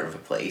lot better of a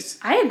place.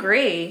 I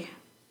agree.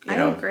 I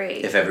agree.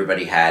 If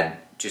everybody had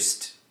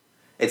just...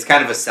 It's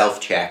kind of a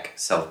self-check,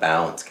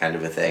 self-balance kind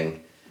of a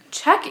thing.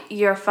 Check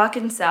your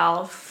fucking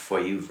self. Before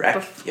you wreck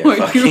your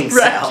fucking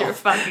self. Your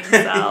fucking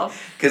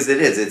self. Because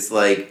it is. It's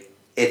like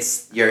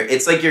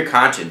your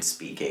conscience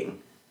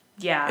speaking.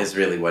 Yeah. Is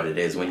really what it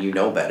is. When you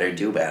know better,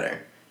 do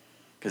better.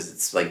 Because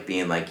it's like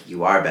being like,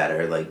 you are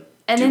better, like,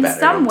 and do in better,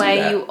 some don't do way,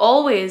 that. you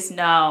always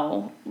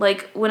know.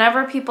 Like,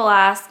 whenever people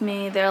ask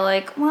me, they're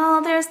like,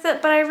 well, there's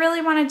that, but I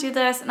really want to do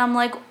this. And I'm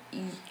like,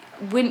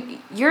 when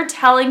you're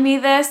telling me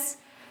this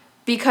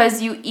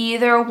because you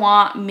either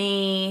want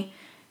me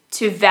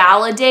to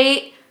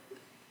validate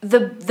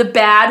the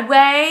bad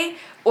way,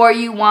 or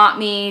you want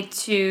me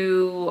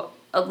to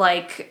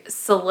like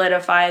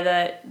solidify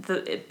that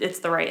it's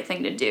the right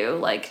thing to do,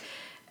 like,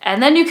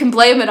 and then you can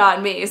blame it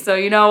on me. So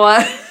you know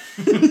what?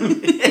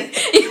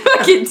 You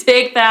fucking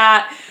take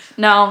that.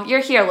 No,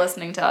 you're here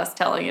listening to us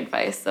telling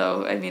advice.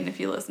 So I mean, if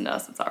you listen to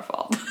us, it's our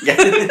fault. Yeah,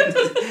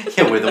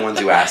 we're the ones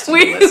who asked you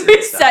we to listen.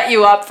 We set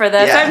you up for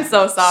this. Yeah, I'm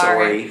so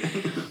sorry.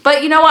 Sorry.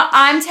 But you know what?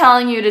 I'm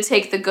telling you to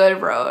take the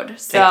good road.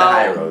 So Take the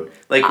high road.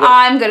 Like what,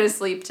 I'm gonna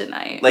sleep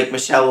tonight. like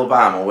Michelle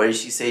Obama. What did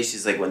she say?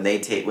 She's like, when they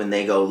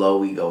go low,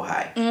 we go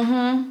high.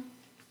 Mm-hmm.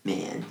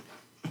 Man.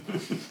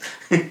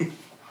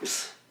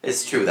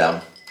 It's true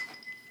though.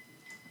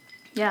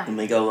 Yeah. When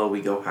they go low, we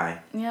go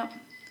high. Yep.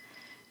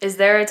 Is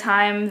there a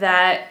time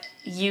that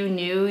you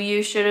knew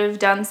you should have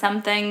done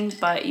something,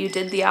 but you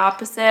did the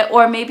opposite?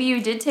 Or maybe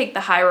you did take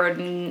the high road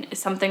and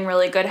something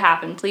really good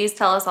happened. Please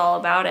tell us all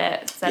about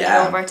it. Send it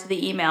over to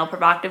the email,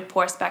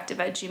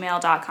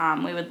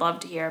 provocativeperspective@gmail.com. We would love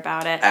to hear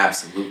about it.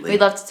 Absolutely.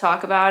 We'd love to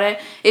talk about it.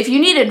 If you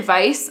need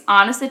advice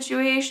on a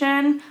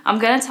situation, I'm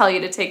going to tell you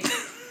to take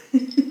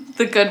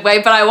the good way,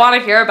 but I want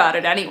to hear about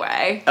it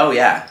anyway. Oh,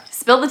 yeah.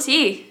 Spill the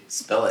tea.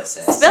 Spill it,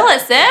 sis. Spill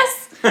it,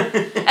 sis.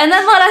 And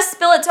then let us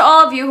spill it to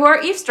all of you who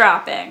are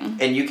eavesdropping.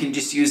 And you can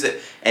just use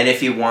it. And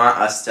if you want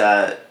us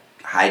to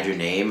hide your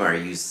name or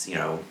use,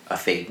 a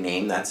fake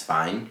name, that's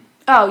fine.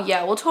 Oh,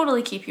 yeah. We'll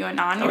totally keep you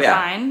anon. You're yeah.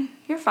 fine.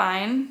 You're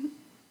fine.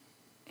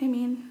 I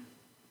mean,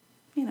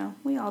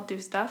 we all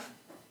do stuff.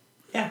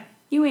 Yeah.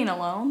 You ain't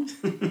alone.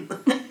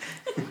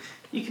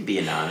 You can be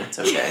anon. It's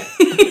okay.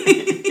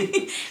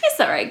 It's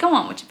all right. Go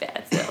on with your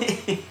bad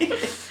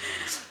self.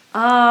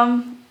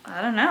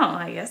 I don't know.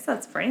 I guess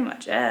that's pretty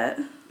much it.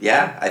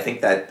 Yeah, I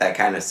think that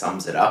kind of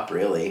sums it up,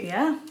 really.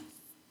 Yeah.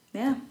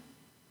 Yeah.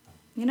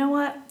 You know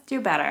what? Do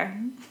better.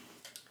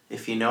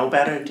 If you know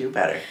better, do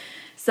better.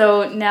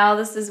 So now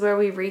this is where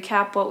we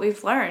recap what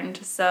we've learned.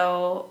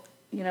 So,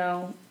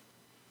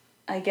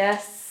 I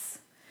guess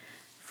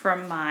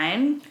from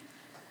mine,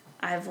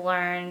 I've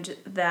learned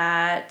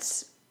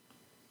that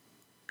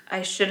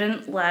I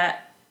shouldn't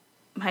let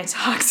my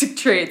toxic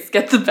traits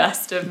get the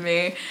best of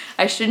me.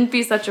 I shouldn't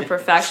be such a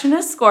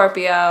perfectionist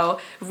Scorpio,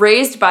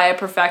 raised by a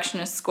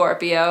perfectionist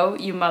Scorpio,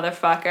 you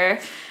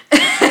motherfucker.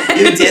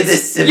 You did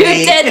this to me. You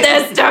did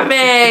this to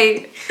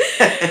me!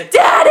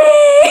 Daddy!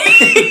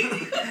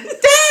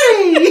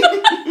 Daddy!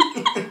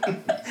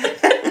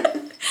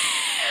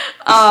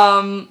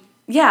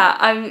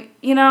 Yeah,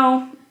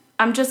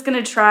 I'm just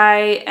gonna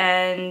try,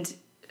 and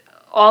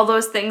all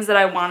those things that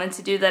I wanted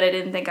to do that I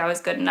didn't think I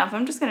was good enough,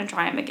 I'm just gonna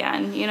try them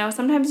again.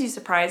 Sometimes you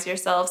surprise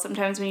yourself.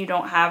 Sometimes when you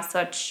don't have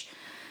such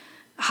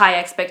high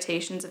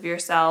expectations of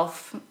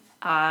yourself,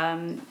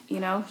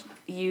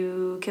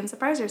 you can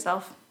surprise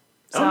yourself.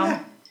 So,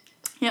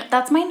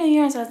 that's my New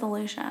Year's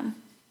resolution.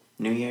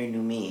 New year,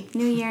 new me.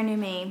 New year, new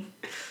me.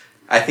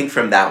 I think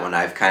from that one,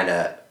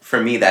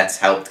 for me, that's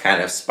helped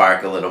kind of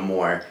spark a little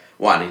more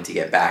wanting to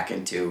get back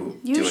into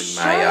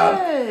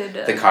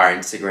the car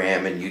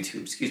Instagram and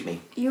YouTube. Excuse me.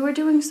 You were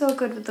doing so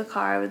good with the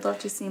car. I would love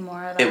to see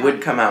more of that. It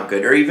would come out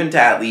good, or even to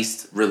at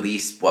least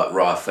release what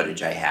raw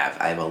footage I have.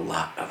 I have a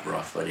lot of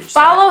raw footage.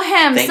 Follow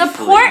him.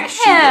 Support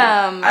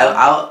him.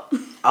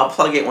 I'll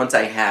plug it once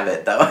I have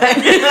it, though.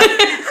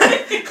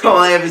 All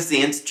I have is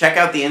check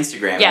out the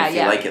Instagram. If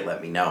you like it,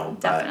 let me know.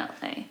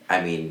 Definitely.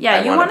 But, you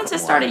wanted to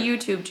start a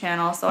YouTube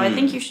channel, so I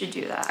think you should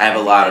do that. I have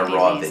a lot of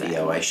raw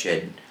video. I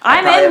should.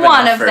 I'm in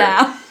one of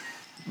them.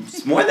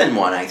 It's more than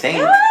one, I think.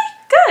 Really?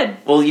 Good.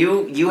 Well,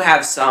 you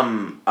have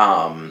some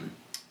some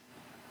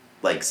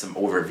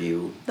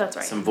overview. That's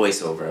right. Some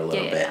voiceover a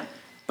little bit. Yeah.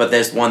 But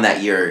there's one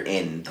that you're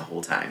in the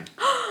whole time.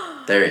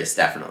 There is,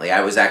 definitely.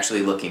 I was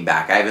actually looking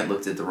back. I haven't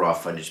looked at the raw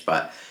footage,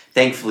 but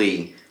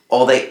thankfully,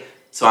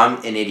 so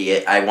I'm an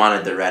idiot. I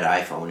wanted the red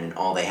iPhone, and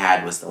all they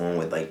had was the one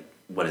with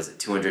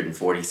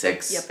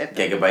 246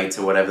 gigabytes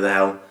or whatever the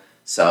hell.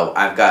 So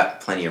I've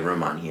got plenty of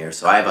room on here.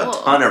 So I have a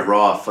ton of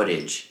raw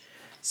footage.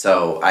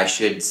 So I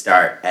should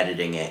start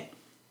editing it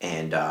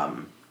and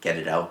get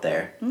it out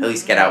there. Mm-hmm. At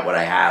least get out what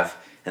I have.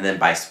 And then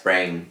by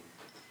spring,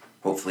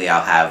 hopefully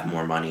I'll have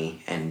more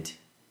money and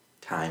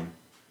time.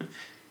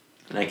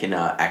 And I can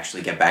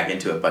actually get back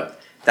into it. But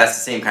that's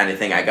the same kind of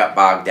thing. I got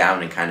bogged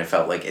down and kind of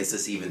felt like, is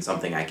this even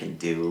something I can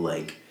do?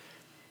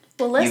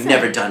 Well, listen. You've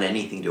never done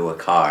anything to a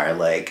car.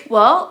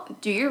 Well,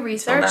 do your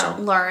research,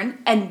 learn,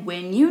 and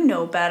when you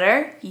know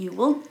better, you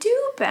will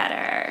do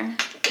better.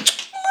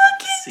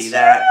 See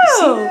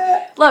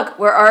that? Look,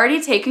 we're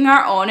already taking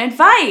our own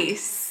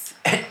advice.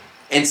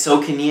 And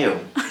so can you.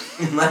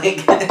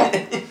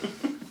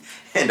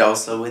 And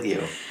also with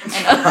you.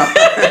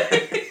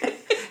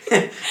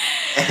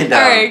 And,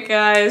 all right,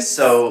 guys.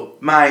 So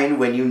mine,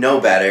 when you know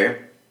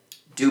better,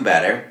 do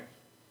better.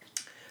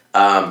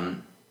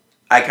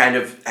 I kind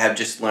of have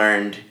just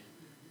learned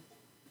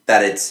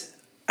that it's,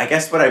 I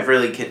guess what I've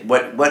really,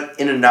 what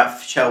in a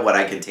nutshell, what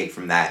I can take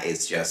from that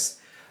is just,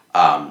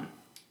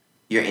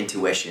 your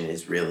intuition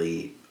is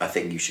really a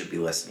thing you should be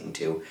listening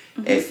to.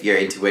 Mm-hmm. If your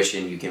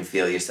intuition, you can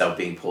feel yourself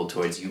being pulled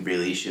towards, you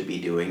really should be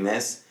doing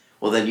this,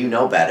 well, then you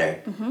know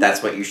better. Mm-hmm.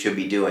 That's what you should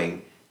be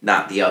doing,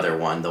 not the other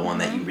one, the one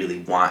that you really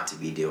want to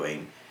be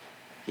doing.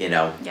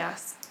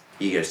 Yes.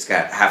 You just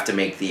have to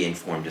make the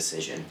informed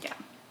decision. Yeah.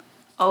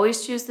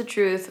 Always choose the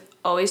truth.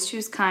 Always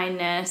choose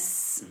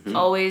kindness. Mm-hmm.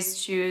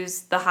 Always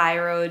choose the high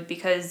road,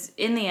 because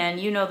in the end,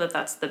 you know that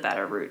that's the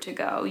better route to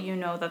go. You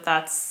know that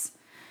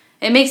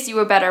it makes you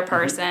a better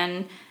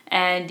person. Mm-hmm.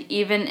 And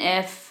even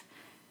if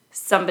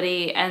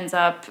somebody ends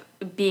up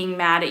being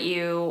mad at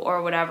you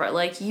or whatever,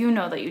 you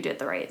know that you did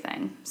the right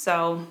thing.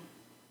 So,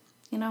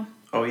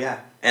 Oh, yeah.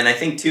 And I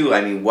think, too,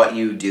 what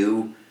you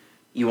do,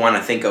 you want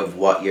to think of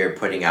what you're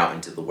putting out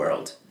into the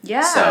world.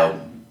 Yeah. So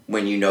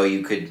when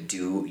you could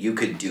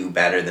do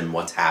better than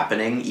what's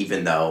happening,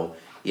 even though,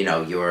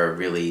 you're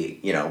really,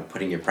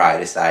 putting your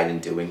pride aside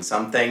and doing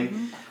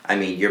something.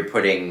 Mm-hmm. You're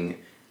putting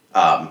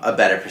a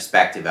better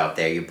perspective out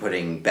there. You're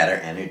putting better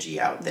energy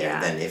out there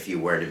than if you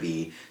were to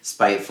be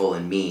spiteful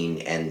and mean,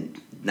 and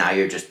now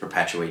you're just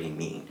perpetuating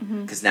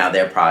mean. Because now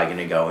they're probably going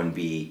to go and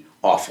be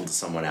awful to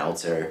someone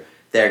else, or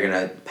they're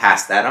going to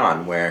pass that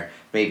on, where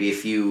maybe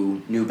if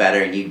you knew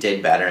better and you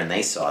did better and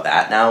they saw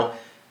that, now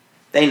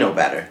they know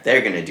better.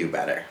 They're going to do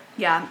better.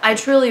 Yeah, I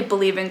truly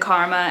believe in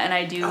karma, and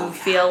I do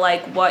feel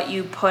like what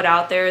you put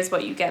out there is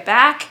what you get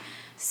back.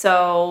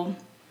 So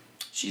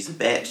she's a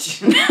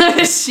bitch.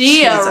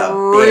 She's a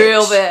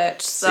real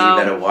bitch. So you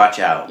better watch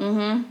out.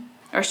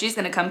 Or she's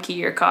going to come key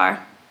your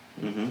car.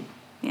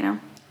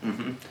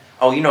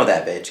 Oh, you know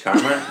that bitch,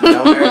 Karma. You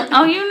know her?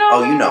 Oh, you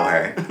know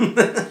her.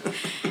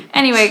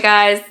 Anyway,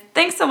 guys,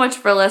 thanks so much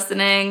for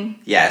listening.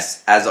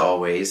 Yes, as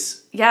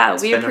always. Yeah,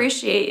 we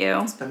appreciate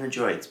you. It's been a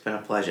joy. It's been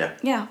a pleasure.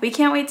 Yeah, we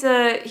can't wait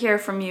to hear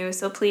from you.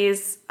 So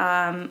please,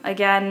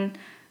 again,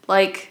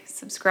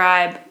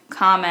 subscribe,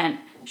 comment,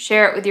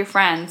 share it with your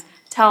friends.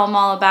 Tell them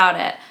all about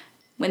it.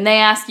 When they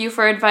ask you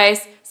for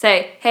advice,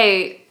 say,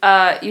 hey,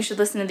 you should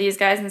listen to these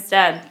guys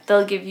instead.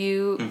 They'll give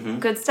you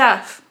good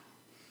stuff.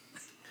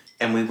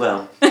 And we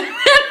will.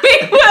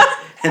 We will.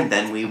 And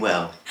then we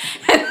will.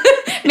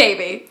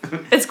 Maybe.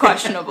 It's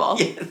questionable.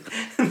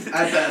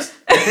 At best.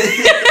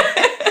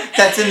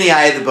 That's in the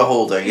eye of the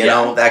beholder, you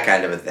know? That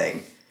kind of a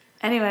thing.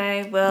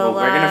 Anyway, Well,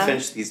 we're going to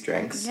finish these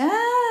drinks.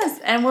 Yes,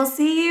 and we'll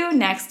see you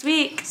next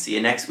week. See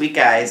you next week,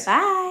 guys.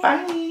 Bye.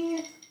 Bye.